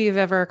wondering if you've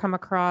ever come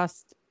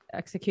across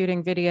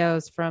executing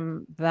videos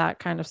from that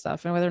kind of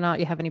stuff, and whether or not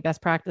you have any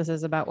best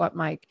practices about what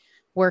might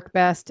work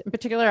best. In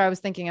particular, I was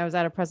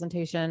at a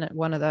presentation at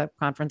one of the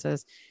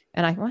conferences,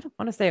 and I want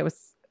to say it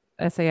was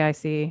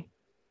SAIC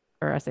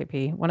or SAP,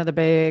 one of the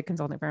big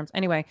consulting firms.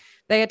 Anyway,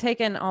 they had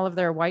taken all of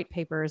their white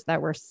papers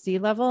that were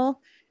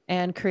C-level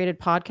and created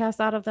podcasts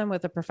out of them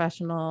with a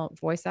professional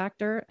voice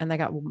actor. And they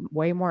got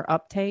way more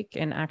uptake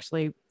in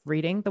actually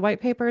reading the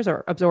white papers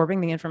or absorbing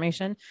the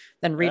information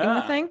than reading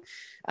the thing.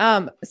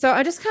 So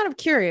I'm just kind of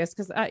curious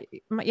because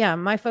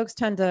my folks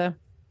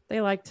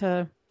they like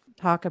to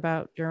talk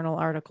about journal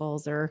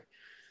articles, or,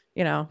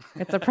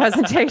 it's a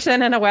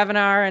presentation and a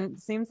webinar and it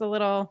seems a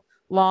little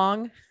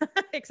long,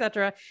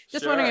 etc.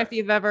 Just wondering if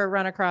you've ever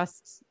run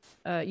across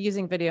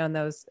using video in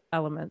those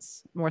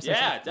elements more.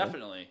 Yeah,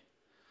 definitely.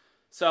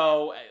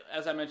 So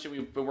as I mentioned,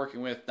 we've been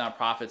working with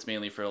nonprofits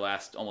mainly for the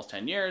last almost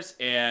 10 years.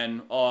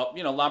 And,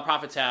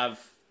 nonprofits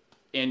have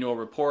annual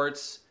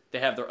reports. They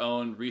have their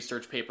own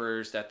research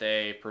papers that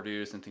they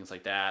produce and things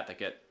like that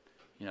get,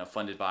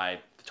 funded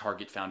by the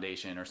Target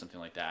Foundation or something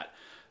like that.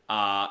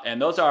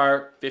 And those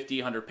are 50,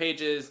 100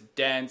 pages,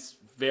 dense,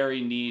 very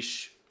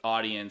niche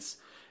audience.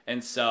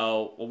 And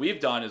so what we've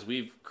done is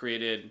we've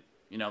created,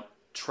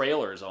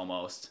 trailers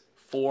almost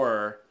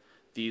for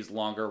these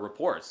longer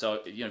reports.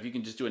 So, if you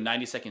can just do a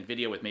 90-second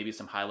video with maybe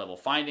some high-level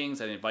findings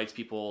that invites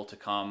people to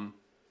come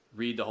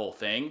read the whole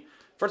thing.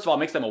 First of all, it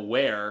makes them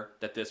aware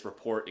that this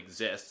report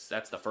exists.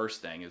 That's the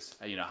first thing is,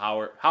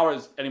 how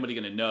is anybody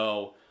going to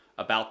know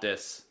about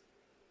this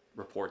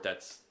report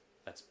that's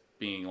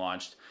being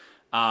launched?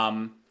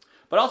 But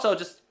also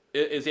just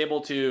is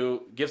able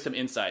to give some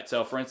insight.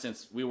 So, for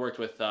instance, we worked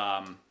with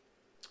an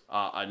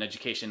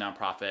education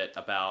nonprofit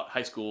about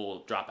high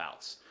school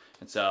dropouts.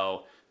 And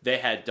so they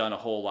had done a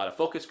whole lot of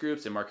focus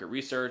groups and market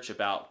research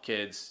about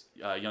kids,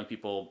 young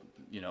people,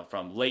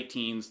 from late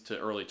teens to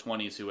early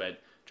 20s who had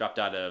dropped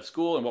out of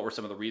school and what were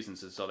some of the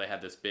reasons. And so they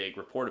had this big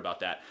report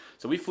about that.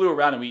 So we flew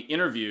around and we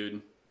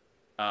interviewed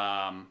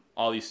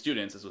all these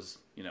students. This was,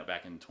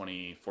 back in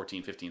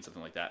 2014, 15,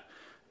 something like that.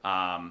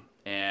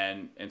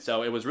 And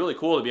so it was really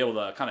cool to be able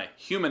to kind of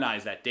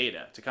humanize that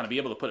data, to kind of be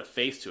able to put a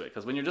face to it.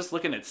 Because when you're just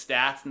looking at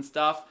stats and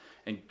stuff,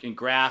 and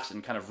graphs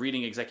and kind of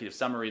reading executive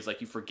summaries,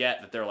 like you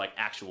forget that they're like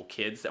actual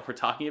kids that we're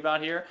talking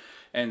about here.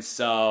 And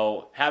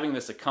so having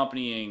this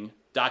accompanying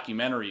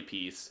documentary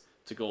piece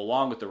to go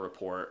along with the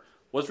report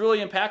was really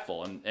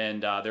impactful.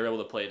 And they're able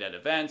to play it at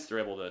events. They're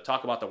able to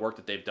talk about the work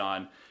that they've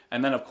done.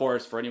 And then, of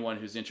course, for anyone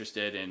who's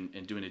interested in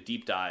doing a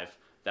deep dive,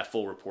 that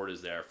full report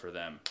is there for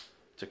them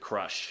to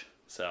crush.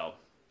 So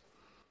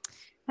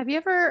have you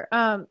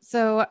ever,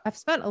 so I've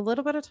spent a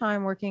little bit of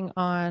time working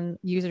on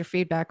user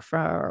feedback for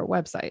our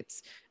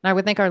websites. And I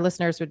would think our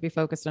listeners would be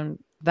focused on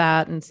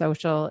that and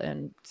social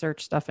and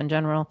search stuff in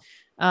general.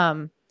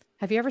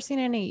 Have you ever seen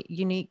any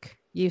unique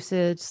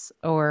usage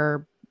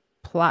or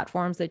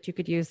platforms that you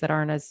could use that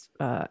aren't as,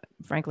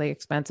 frankly,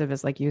 expensive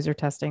as like user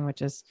testing,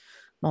 which is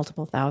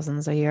multiple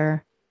thousands a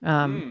year?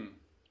 I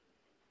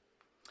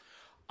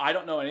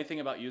don't know anything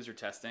about user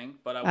testing,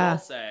 but I will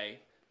say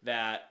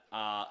that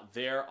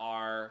there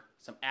are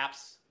some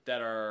apps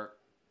that are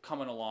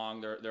coming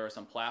along. There are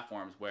some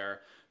platforms where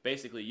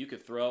basically you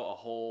could throw a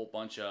whole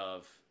bunch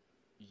of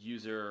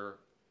user,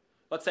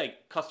 let's say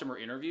customer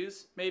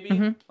interviews, maybe.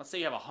 Mm-hmm. Let's say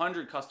you have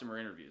 100 customer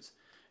interviews.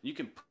 You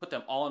can put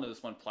them all into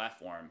this one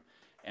platform.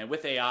 And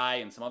with AI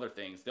and some other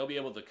things, they'll be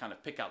able to kind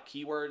of pick out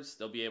keywords.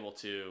 They'll be able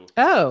to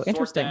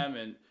sort them.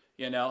 And,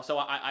 so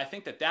I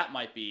think that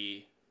might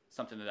be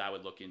something that I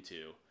would look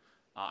into.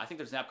 I think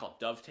there's an app called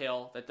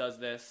Dovetail that does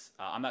this.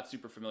 I'm not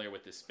super familiar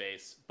with this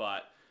space,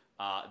 but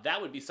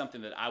that would be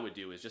something that I would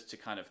do, is just to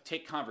kind of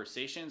take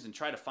conversations and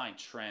try to find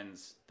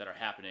trends that are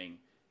happening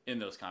in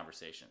those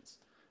conversations.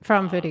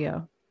 From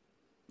video.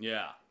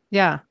 Yeah.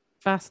 Yeah.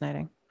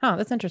 Fascinating. Oh,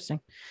 that's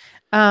interesting.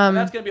 And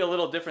that's going to be a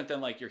little different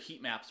than like your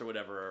heat maps or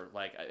whatever.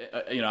 Like,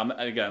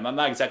 I'm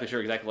not exactly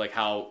sure like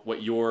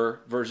what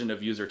your version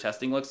of user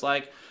testing looks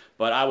like,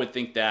 but I would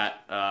think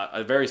that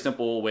a very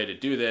simple way to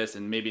do this,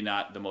 and maybe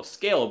not the most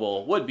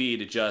scalable, would be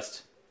to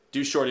just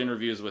do short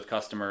interviews with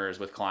customers,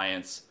 with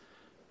clients.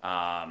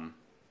 And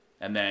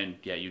then,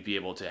 you'd be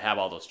able to have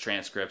all those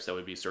transcripts that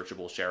would be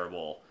searchable,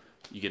 shareable.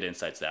 You get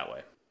insights that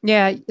way.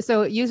 Yeah.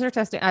 So user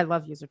testing, I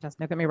love user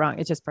testing. Don't get me wrong.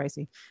 It's just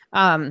pricey.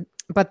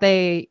 But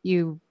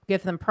you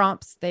give them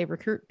prompts, they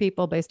recruit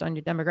people based on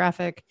your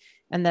demographic,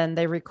 and then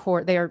they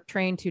are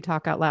trained to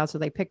talk out loud. So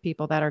they pick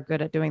people that are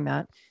good at doing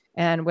that.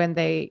 And when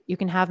you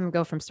can have them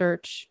go from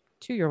search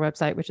to your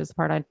website, which is the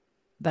part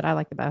that I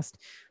like the best,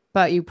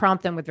 but you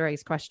prompt them with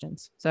various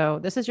questions. So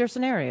this is your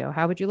scenario.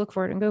 How would you look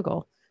for it in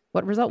Google?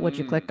 What result would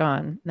you click on?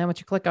 And then once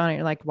you click on it,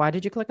 you're like, why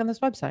did you click on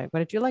this website? What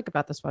did you like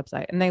about this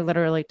website? And they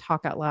literally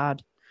talk out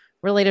loud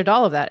related to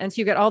all of that. And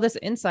so you get all this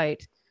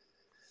insight.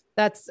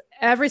 That's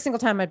every single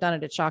time I've done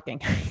it. It's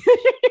shocking.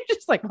 You're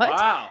just like, what?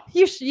 Wow.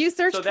 You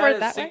searched for it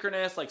that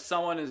synchronous, way? Like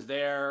someone is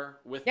there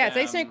with them. Yeah,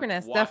 it's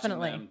asynchronous,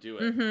 definitely. Them do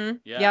it. Mm-hmm.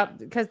 Yeah. Yep.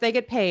 Because they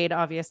get paid,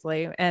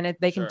 obviously, and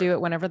they can do it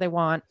whenever they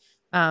want.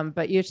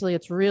 But usually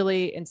it's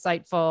really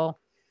insightful.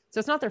 So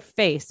it's not their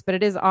face, but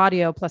it is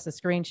audio plus a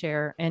screen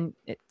share. And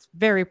it's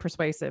very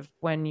persuasive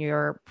when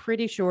you're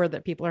pretty sure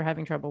that people are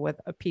having trouble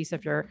with a piece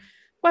of your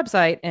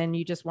website and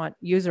you just want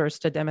users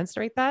to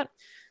demonstrate that.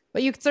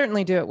 But you could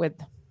certainly do it with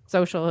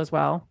social as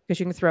well, because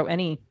you can throw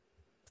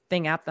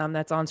anything at them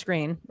that's on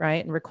screen,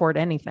 right? And record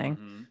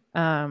anything.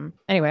 Mm-hmm.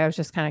 Anyway, I was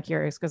just kind of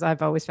curious because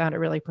I've always found it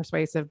really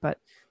persuasive, but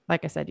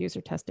like I said,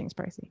 user testing is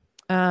pricey.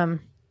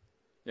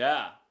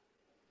 Yeah.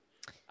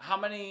 How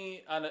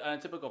many, on a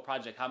typical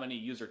project, how many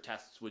user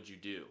tests would you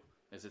do?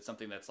 Is it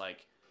something that's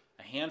like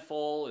a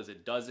handful? Is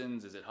it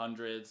dozens? Is it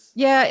hundreds?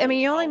 Yeah. I mean,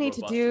 you only need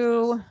to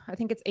do, I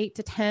think it's 8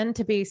 to 10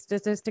 to be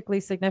statistically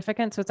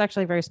significant. So it's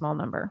actually a very small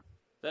number.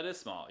 That is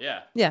small.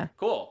 Yeah. Yeah.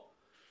 Cool.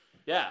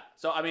 Yeah.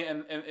 So, I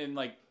mean, and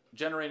like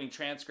generating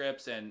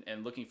transcripts and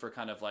looking for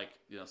kind of like,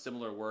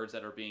 similar words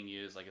that are being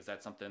used, like, is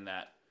that something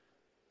that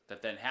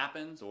then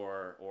happens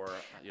or well,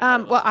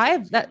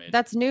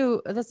 that's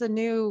new. That's a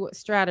new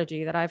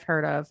strategy that I've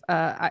heard of.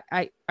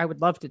 I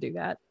would love to do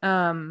that.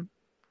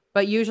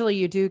 But usually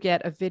you do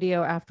get a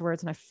video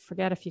afterwards, and I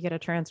forget if you get a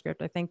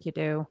transcript. I think you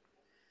do.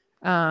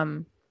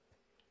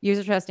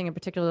 User testing in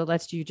particular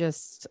lets you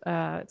just,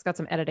 it's got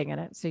some editing in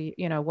it. So,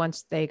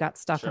 once they got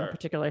stuck on a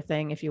particular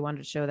thing, if you wanted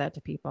to show that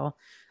to people,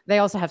 they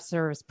also have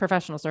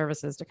professional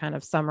services to kind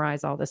of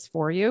summarize all this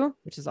for you,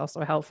 which is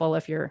also helpful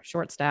if you're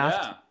short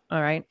staffed. Yeah.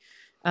 All right.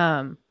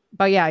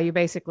 But yeah, you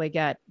basically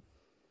get,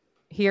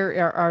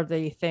 here are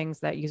the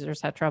things that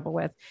users had trouble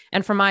with.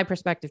 And from my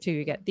perspective too,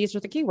 you get, these are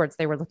the keywords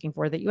they were looking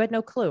for that you had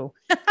no clue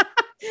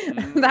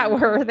that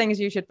were things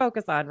you should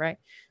focus on. Right.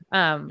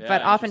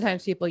 But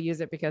oftentimes people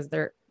use it because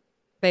they're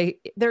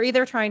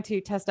either trying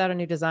to test out a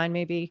new design,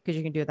 maybe because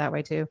you can do it that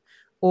way too,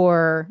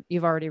 or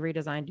you've already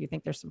redesigned. You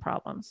think there's some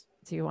problems,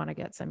 so you want to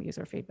get some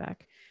user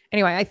feedback.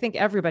 Anyway, I think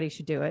everybody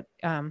should do it.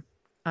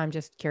 I'm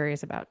just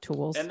curious about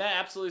tools. And that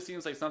absolutely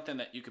seems like something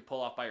that you could pull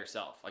off by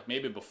yourself. Like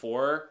maybe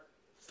before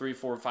 3,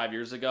 4, 5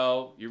 years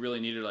ago, you really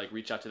needed to like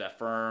reach out to that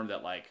firm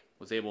that like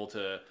was able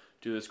to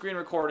do the screen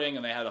recording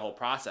and they had the whole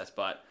process.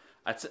 But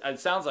it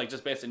sounds like,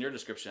 just based on your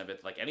description of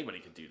it, like anybody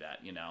could do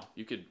that.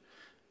 You could,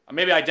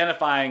 maybe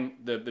identifying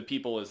the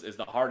people is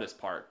the hardest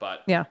part,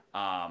 but Yeah.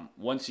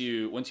 once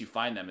you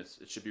find them, it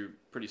should be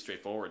pretty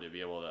straightforward to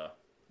be able to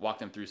walk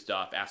them through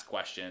stuff, ask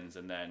questions,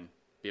 and then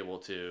be able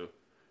to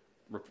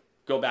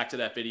go back to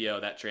that video,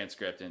 that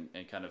transcript, and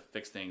kind of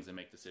fix things and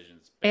make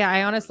decisions. Yeah,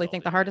 I honestly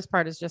think the hardest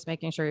part is just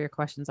making sure your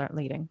questions aren't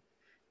leading.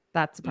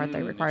 That's the part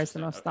that requires the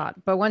most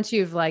thought. But once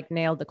you've like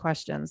nailed the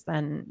questions,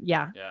 then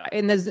yeah.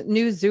 In the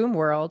new Zoom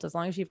world, as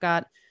long as you've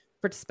got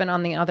participant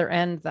on the other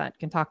end that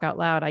can talk out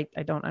loud, I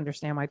don't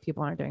understand why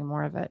people aren't doing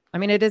more of it. I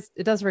mean, it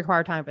does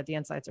require time, but the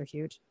insights are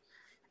huge.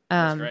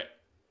 That's great.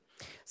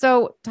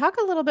 So talk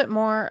a little bit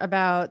more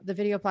about the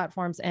video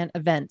platforms and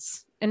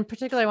events. In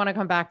particular, I want to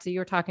come back to, you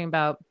were talking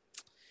about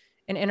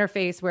an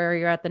interface where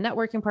you're at the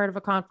networking part of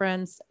a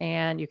conference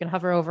and you can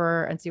hover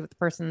over and see what the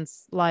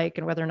person's like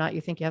and whether or not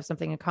you think you have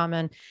something in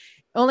common.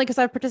 Only because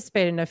I've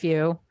participated in a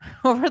few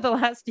over the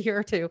last year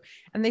or two,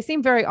 and they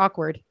seem very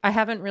awkward. I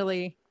haven't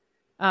really,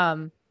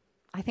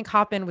 I think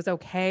Hopin was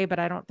okay, but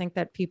I don't think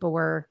that people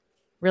were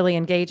really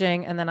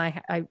engaging. And then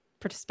I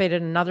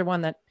participated in another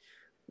one that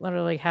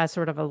literally has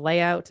sort of a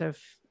layout of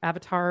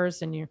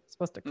avatars and you're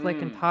supposed to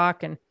click and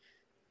talk, and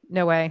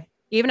no way.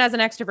 Even as an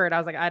extrovert, I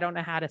was like, I don't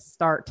know how to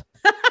start.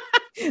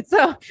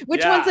 So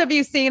which ones have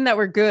you seen that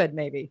were good,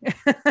 maybe?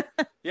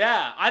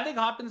 Yeah, I think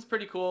Hopin's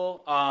pretty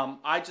cool.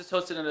 I just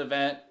hosted an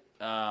event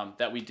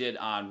that we did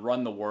on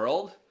Run the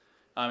World,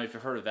 if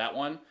you've heard of that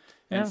one.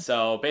 And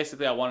so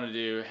basically I wanted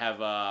to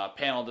have a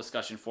panel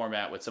discussion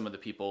format with some of the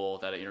people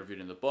that I interviewed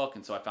in the book.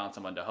 And so I found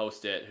someone to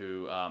host it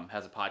who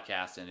has a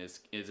podcast and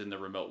is in the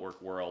remote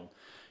work world.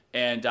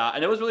 And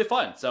it was really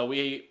fun. So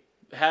we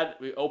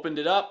opened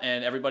it up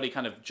and everybody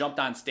kind of jumped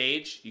on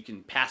stage. You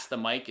can pass the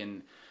mic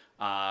and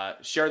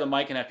share the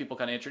mic and have people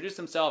kind of introduce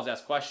themselves,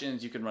 ask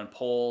questions. You can run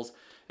polls.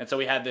 And so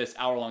we had this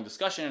hour-long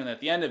discussion. And at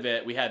the end of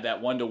it, we had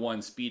that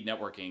one-to-one speed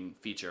networking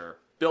feature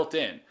built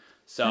in.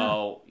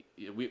 So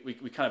we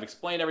kind of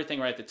explained everything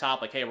right at the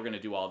top, like, hey, we're going to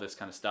do all this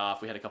kind of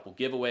stuff. We had a couple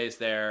giveaways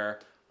there.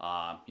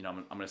 I'm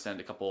going to send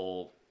a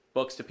couple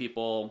books to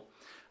people.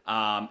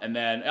 And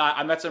then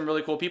I met some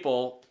really cool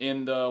people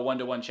in the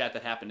one-to-one chat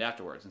that happened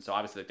afterwards. And so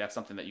obviously that's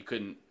something that you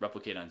couldn't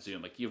replicate on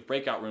Zoom. Like you have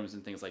breakout rooms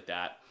and things like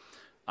that.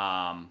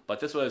 But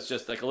this was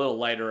just like a little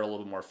lighter, a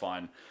little more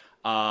fun.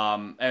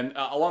 And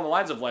along the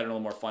lines of lighter and a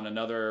little more fun,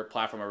 another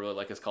platform I really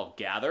like is called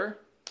Gather.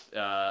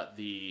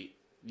 The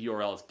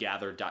URL is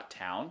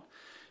gather.town.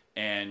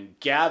 And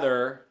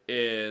Gather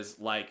is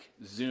like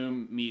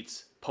Zoom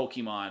meets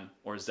Pokemon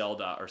or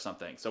Zelda or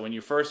something. So when you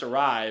first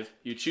arrive,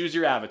 you choose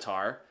your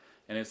avatar,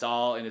 and it's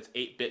all in its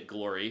 8-bit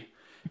glory.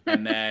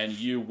 And then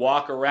you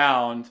walk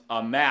around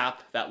a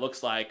map that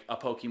looks like a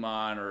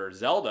Pokemon or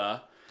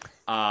Zelda.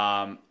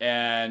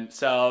 And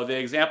so the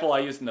example I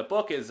used in the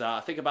book is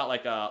think about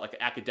like an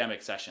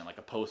academic session, like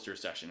a poster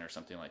session or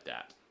something like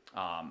that.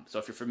 So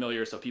if you're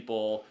familiar, so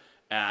people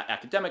at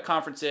academic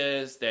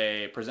conferences,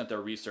 they present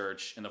their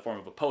research in the form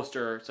of a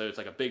poster. So it's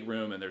like a big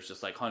room and there's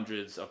just like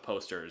hundreds of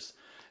posters.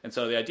 And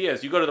so the idea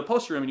is you go to the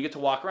poster room and you get to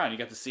walk around. You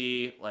get to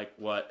see like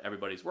what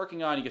everybody's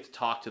working on. You get to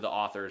talk to the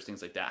authors,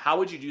 things like that. How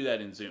would you do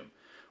that in Zoom?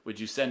 Would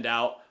you send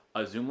out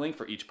a Zoom link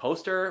for each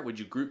poster? Would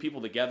you group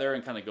people together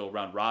and kind of go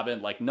round robin?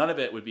 Like none of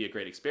it would be a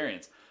great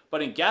experience.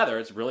 But in Gather,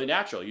 it's really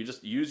natural. You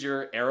just use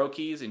your arrow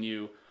keys and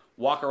you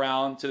walk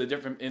around to the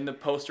different in the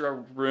poster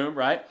room,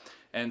 right?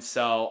 And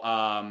so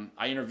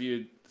I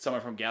interviewed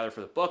someone from Gather for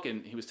the book,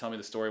 and he was telling me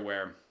the story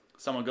where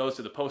someone goes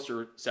to the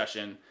poster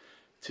session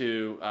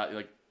to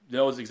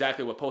knows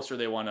exactly what poster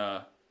they want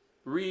to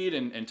read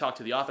and talk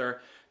to the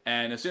author.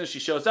 And as soon as she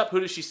shows up,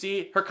 who does she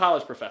see? Her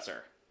college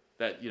professor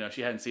that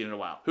she hadn't seen in a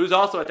while, who's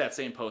also at that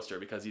same poster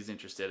because he's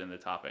interested in the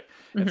topic.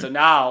 Mm-hmm. And so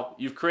now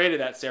you've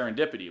created that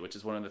serendipity, which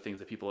is one of the things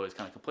that people always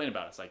kind of complain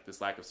about. It's like this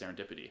lack of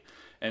serendipity.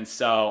 And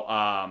so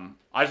I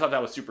just thought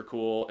that was super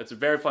cool. It's a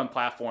very fun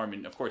platform.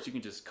 And of course you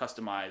can just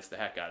customize the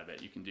heck out of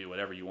it. You can do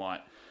whatever you want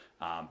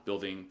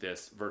building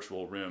this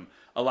virtual room.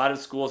 A lot of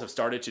schools have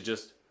started to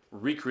just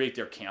recreate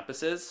their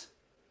campuses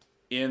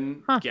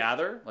in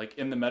Gather, like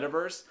in the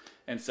metaverse.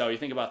 And so you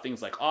think about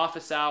things like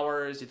office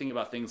hours, you think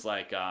about things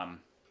like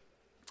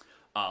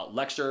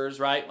lectures,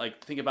 right?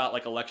 Like think about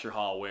like a lecture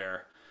hall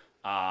where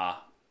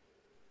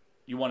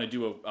you want to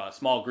do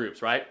small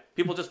groups, right?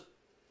 People just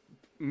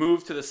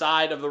move to the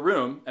side of the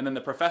room and then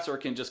the professor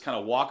can just kind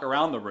of walk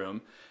around the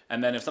room.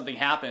 And then if something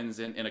happens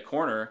in a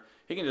corner,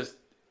 he can just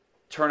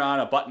turn on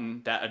a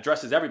button that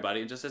addresses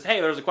everybody and just says,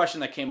 hey, there's a question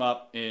that came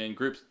up in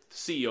group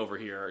C over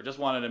here. I just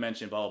wanted to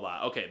mention blah, blah,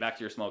 blah. Okay, back to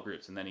your small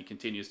groups. And then he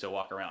continues to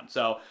walk around.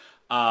 So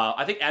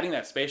I think adding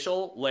that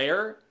spatial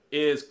layer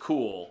is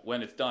cool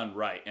when it's done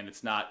right and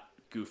it's not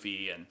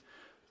goofy and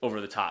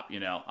over the top,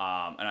 And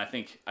I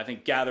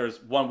think Gather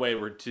is one way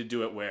to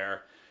do it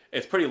where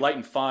it's pretty light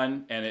and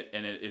fun, and it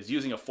is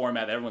using a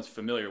format that everyone's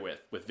familiar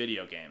with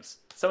video games.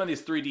 Some of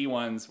these 3D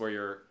ones where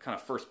you're kind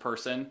of first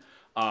person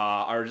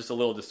are just a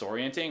little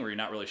disorienting, where you're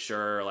not really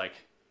sure like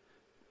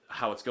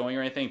how it's going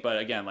or anything. But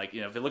again,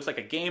 if it looks like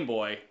a Game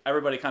Boy,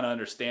 everybody kind of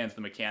understands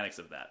the mechanics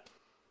of that.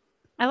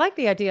 I like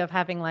the idea of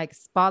having like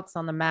spots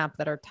on the map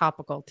that are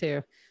topical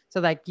too. So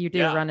like you do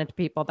Yeah. run into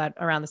people that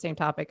around the same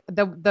topic.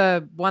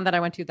 The one that I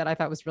went to that I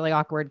thought was really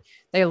awkward,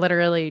 they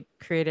literally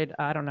created,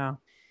 I don't know.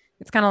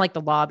 It's kind of like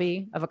the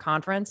lobby of a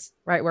conference,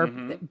 right? Where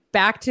Mm-hmm.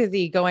 back to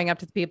the going up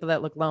to the people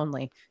that look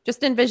lonely.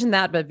 Just envision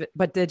that,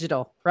 but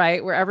digital,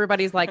 right? Where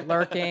everybody's like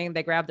lurking,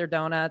 they grab their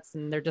donuts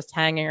and they're just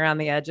hanging around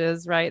the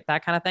edges, right?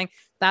 That kind of thing.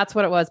 That's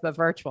what it was, but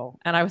virtual.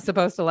 And I was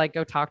supposed to like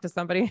go talk to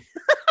somebody.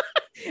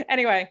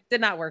 Anyway,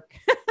 did not work.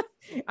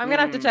 I'm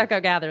gonna have to check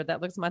out Gather.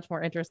 That looks much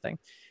more interesting.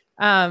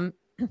 Um,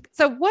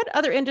 so, what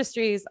other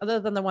industries, other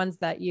than the ones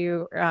that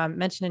you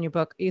mentioned in your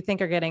book, you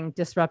think are getting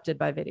disrupted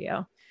by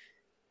video?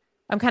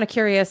 I'm kind of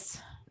curious.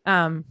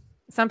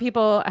 Some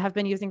people have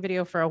been using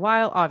video for a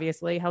while.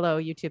 Obviously, hello,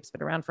 YouTube's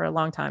been around for a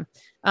long time.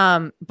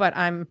 But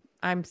I'm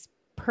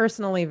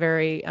personally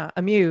very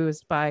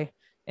amused by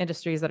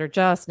industries that are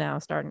just now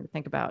starting to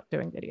think about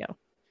doing video.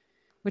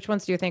 Which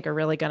ones do you think are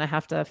really going to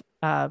have to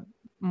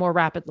more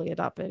rapidly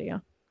adopt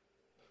video?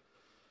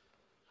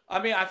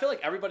 I mean, I feel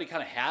like everybody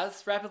kind of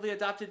has rapidly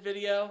adopted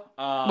video.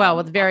 Well,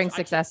 with varying I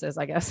can't, successes,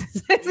 I guess.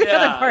 It's the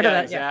other part of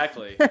that.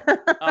 exactly.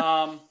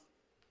 Yeah.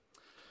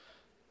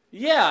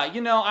 Yeah,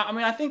 I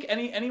mean, I think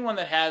anyone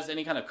that has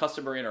any kind of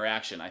customer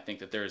interaction, I think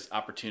that there's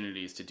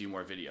opportunities to do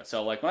more video.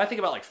 So, like when I think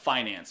about like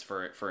finance,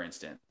 for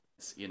instance,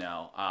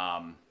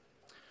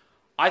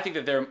 I think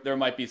that there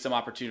might be some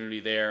opportunity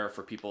there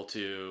for people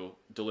to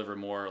deliver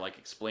more like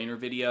explainer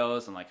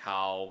videos and like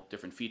how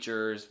different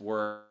features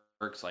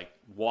works, like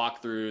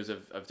walkthroughs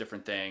of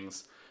different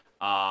things.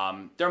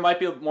 There might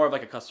be more of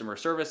like a customer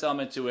service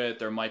element to it.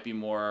 There might be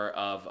more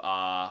of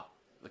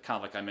the kind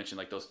of like I mentioned,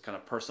 like those kind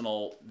of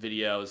personal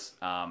videos,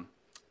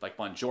 like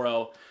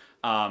Bonjoro.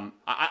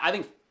 I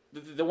think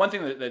the one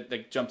thing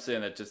that jumps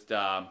in that just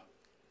I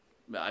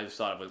just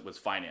thought of was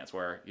finance,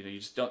 where you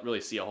just don't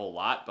really see a whole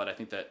lot, but I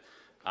think that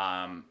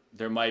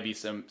there might be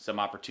some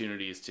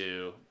opportunities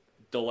to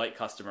delight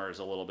customers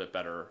a little bit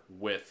better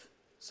with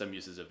some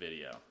uses of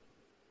video.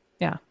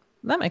 Yeah,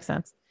 that makes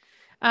sense.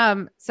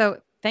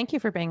 So thank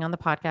you for being on the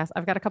podcast.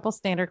 I've got a couple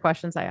standard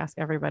questions I ask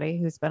everybody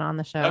who's been on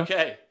the show.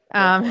 Okay.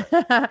 Um,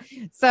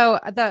 so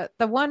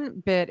the one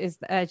bit is,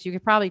 as you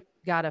probably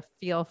got a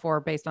feel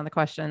for based on the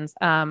questions,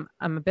 I'm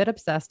a bit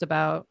obsessed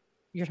about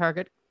your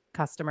target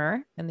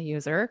customer and the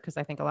user, because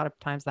I think a lot of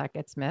times that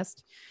gets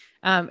missed.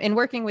 In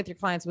working with your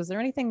clients, was there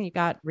anything that you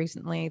got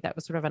recently that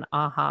was sort of an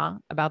aha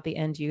about the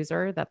end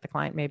user that the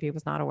client maybe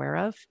was not aware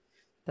of,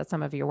 that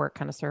some of your work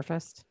kind of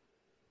surfaced?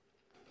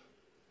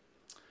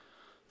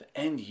 The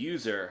end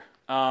user.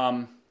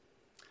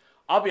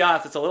 I'll be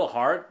honest, it's a little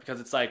hard because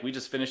it's like we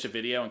just finish a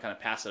video and kind of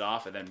pass it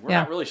off, and then we're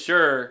not really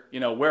sure,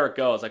 where it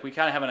goes. Like we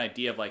kind of have an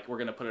idea of like we're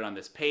going to put it on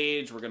this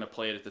page, we're going to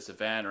play it at this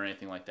event or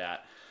anything like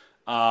that.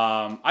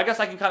 I guess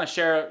I can kind of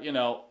share, I don't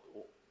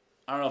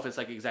know if it's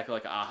like exactly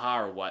like aha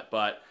or what,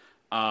 but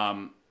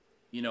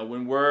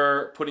when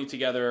we're putting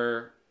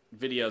together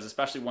videos,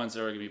 especially ones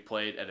that are going to be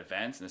played at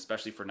events and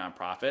especially for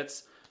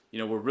nonprofits,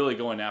 we're really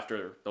going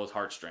after those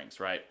heartstrings,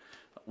 right?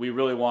 We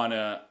really want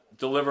to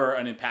deliver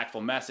an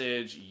impactful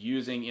message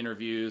using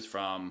interviews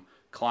from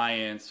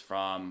clients,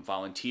 from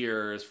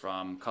volunteers,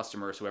 from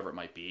customers, whoever it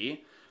might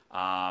be,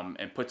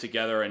 and put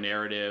together a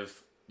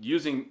narrative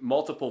using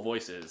multiple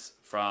voices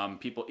from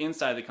people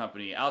inside the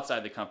company,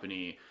 outside the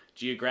company,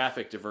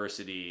 geographic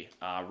diversity,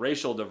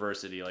 racial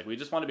diversity. Like we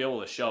just want to be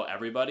able to show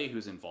everybody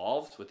who's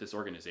involved with this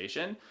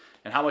organization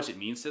and how much it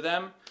means to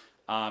them,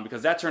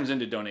 because that turns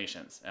into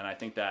donations. And I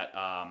think that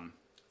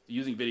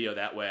using video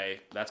that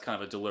way, that's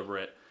kind of a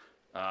deliberate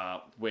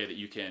way that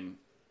you can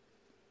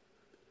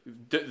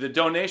the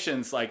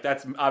donations, like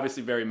that's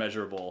obviously very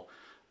measurable,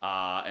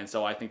 and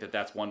so I think that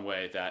that's one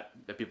way that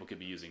people could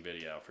be using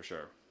video for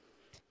sure.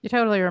 You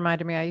totally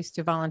reminded me. I used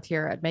to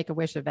volunteer at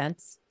Make-A-Wish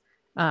events,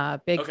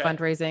 big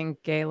fundraising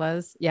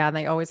galas. Yeah, and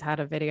they always had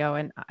a video,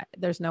 and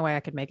there's no way I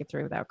could make it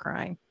through without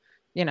crying.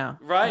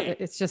 Right?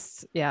 It's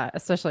just, yeah,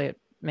 especially at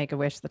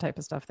Make-A-Wish, the type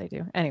of stuff they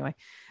do. Anyway,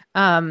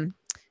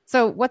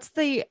 so what's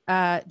do you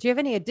have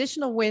any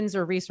additional wins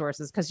or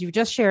resources? Because you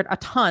just shared a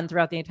ton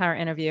throughout the entire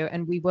interview,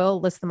 and we will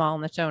list them all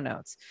in the show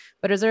notes.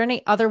 But is there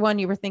any other one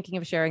you were thinking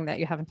of sharing that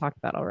you haven't talked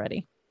about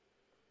already?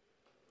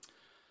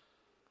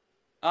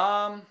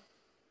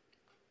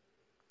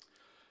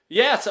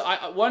 Yeah, so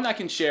one I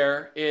can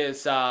share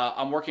is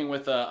I'm working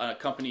with a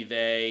company.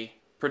 They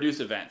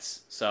produce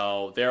events,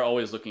 so they're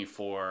always looking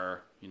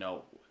for,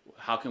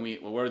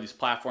 what are these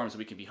platforms that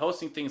we can be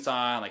hosting things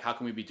on? Like, how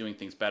can we be doing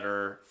things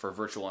better for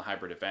virtual and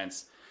hybrid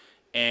events?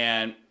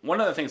 And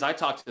one of the things I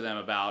talked to them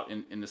about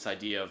in this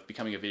idea of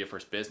becoming a video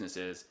first business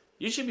is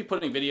you should be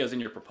putting videos in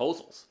your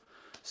proposals.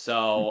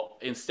 So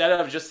instead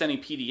of just sending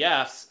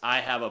PDFs,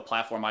 I have a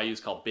platform I use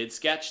called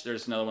BidSketch.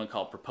 There's another one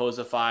called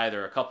Proposify.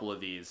 There are a couple of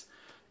these.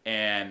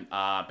 And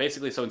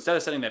basically, so instead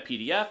of sending that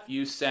PDF,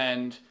 you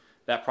send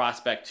that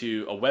prospect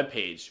to a web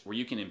page where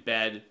you can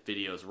embed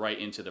videos right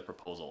into the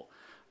proposal.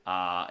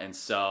 And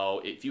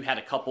so if you had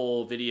a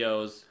couple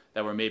videos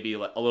that were maybe a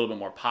little bit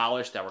more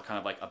polished, that were kind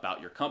of like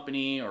about your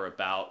company or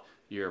about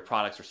your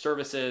products or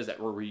services that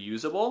were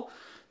reusable.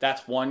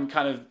 That's one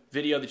kind of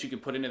video that you can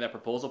put into that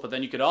proposal. But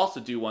then you could also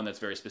do one that's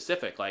very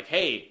specific, like,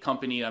 hey,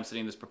 company I'm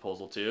sending this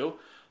proposal to,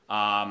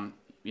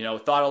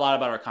 thought a lot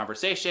about our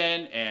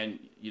conversation, and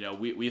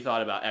we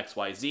thought about X,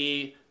 Y,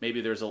 Z.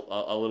 Maybe there's a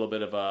little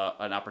bit of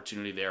an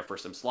opportunity there for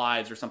some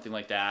slides or something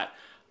like that.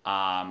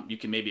 You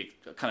can maybe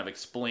kind of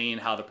explain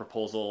how the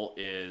proposal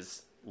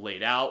is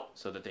laid out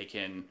so that they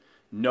can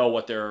know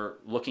what they're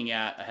looking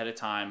at ahead of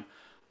time.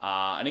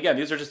 And again,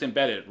 these are just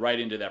embedded right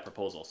into that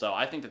proposal. So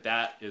I think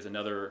that is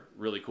another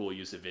really cool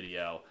use of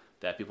video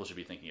that people should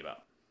be thinking about.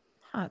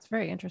 Oh, it's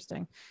very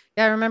interesting.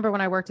 Yeah, I remember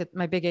when I worked at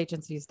my big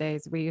agencies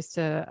days, we used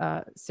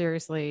to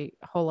seriously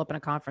hole up in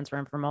a conference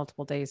room for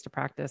multiple days to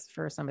practice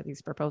for some of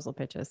these proposal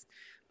pitches,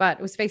 but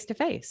it was face to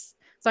face.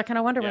 So I kind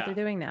of wonder what they're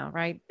doing now,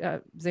 right?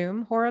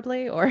 Zoom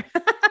horribly, or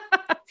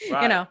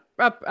right.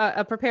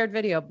 A prepared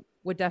video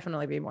would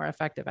definitely be more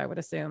effective, I would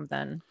assume,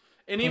 than.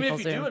 And even if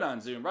you do it on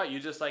Zoom, right? You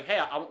just like,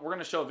 hey, we're going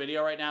to show a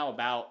video right now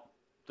about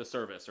the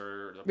service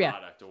or the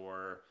product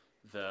or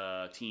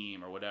the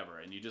team or whatever,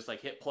 and you just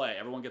like hit play.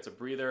 Everyone gets a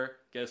breather,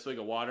 get a swig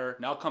of water.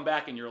 Now come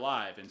back and you're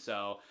live. And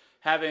so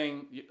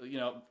having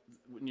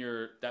when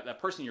you're that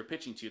person you're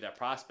pitching to, that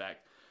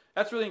prospect,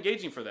 that's really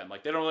engaging for them.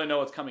 Like, they don't really know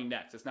what's coming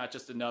next. It's not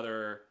just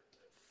another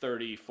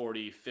 30,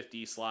 40,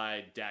 50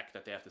 slide deck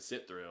that they have to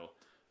sit through.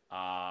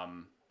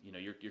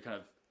 You're kind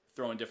of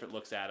throwing different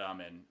looks at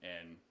them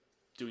and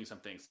doing some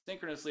things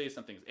synchronously,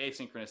 some things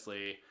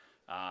asynchronously.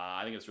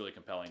 I think it's really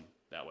compelling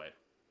that way.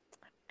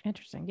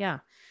 Interesting. Yeah.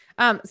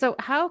 So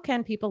how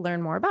can people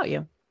learn more about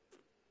you?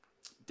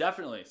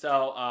 Definitely.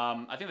 So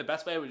I think the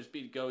best way would just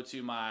be to go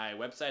to my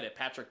website at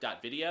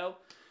patrick.video.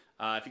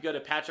 If you go to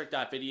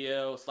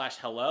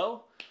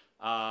patrick.video/hello,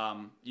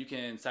 you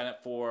can sign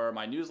up for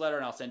my newsletter,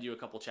 and I'll send you a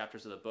couple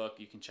chapters of the book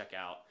you can check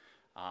out.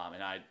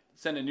 And I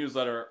send a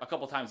newsletter a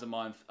couple times a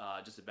month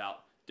just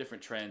about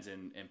different trends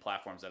and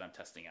platforms that I'm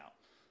testing out.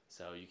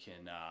 So you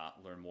can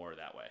learn more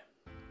that way.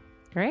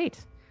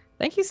 Great.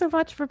 Thank you so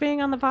much for being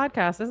on the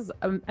podcast. This is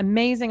an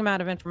amazing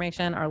amount of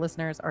information. Our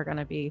listeners are going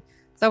to be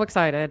so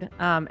excited.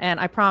 And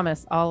I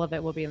promise all of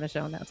it will be in the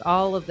show notes,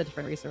 all of the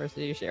different resources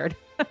you shared.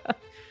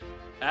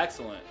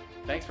 Excellent.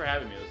 Thanks for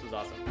having me. This was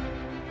awesome.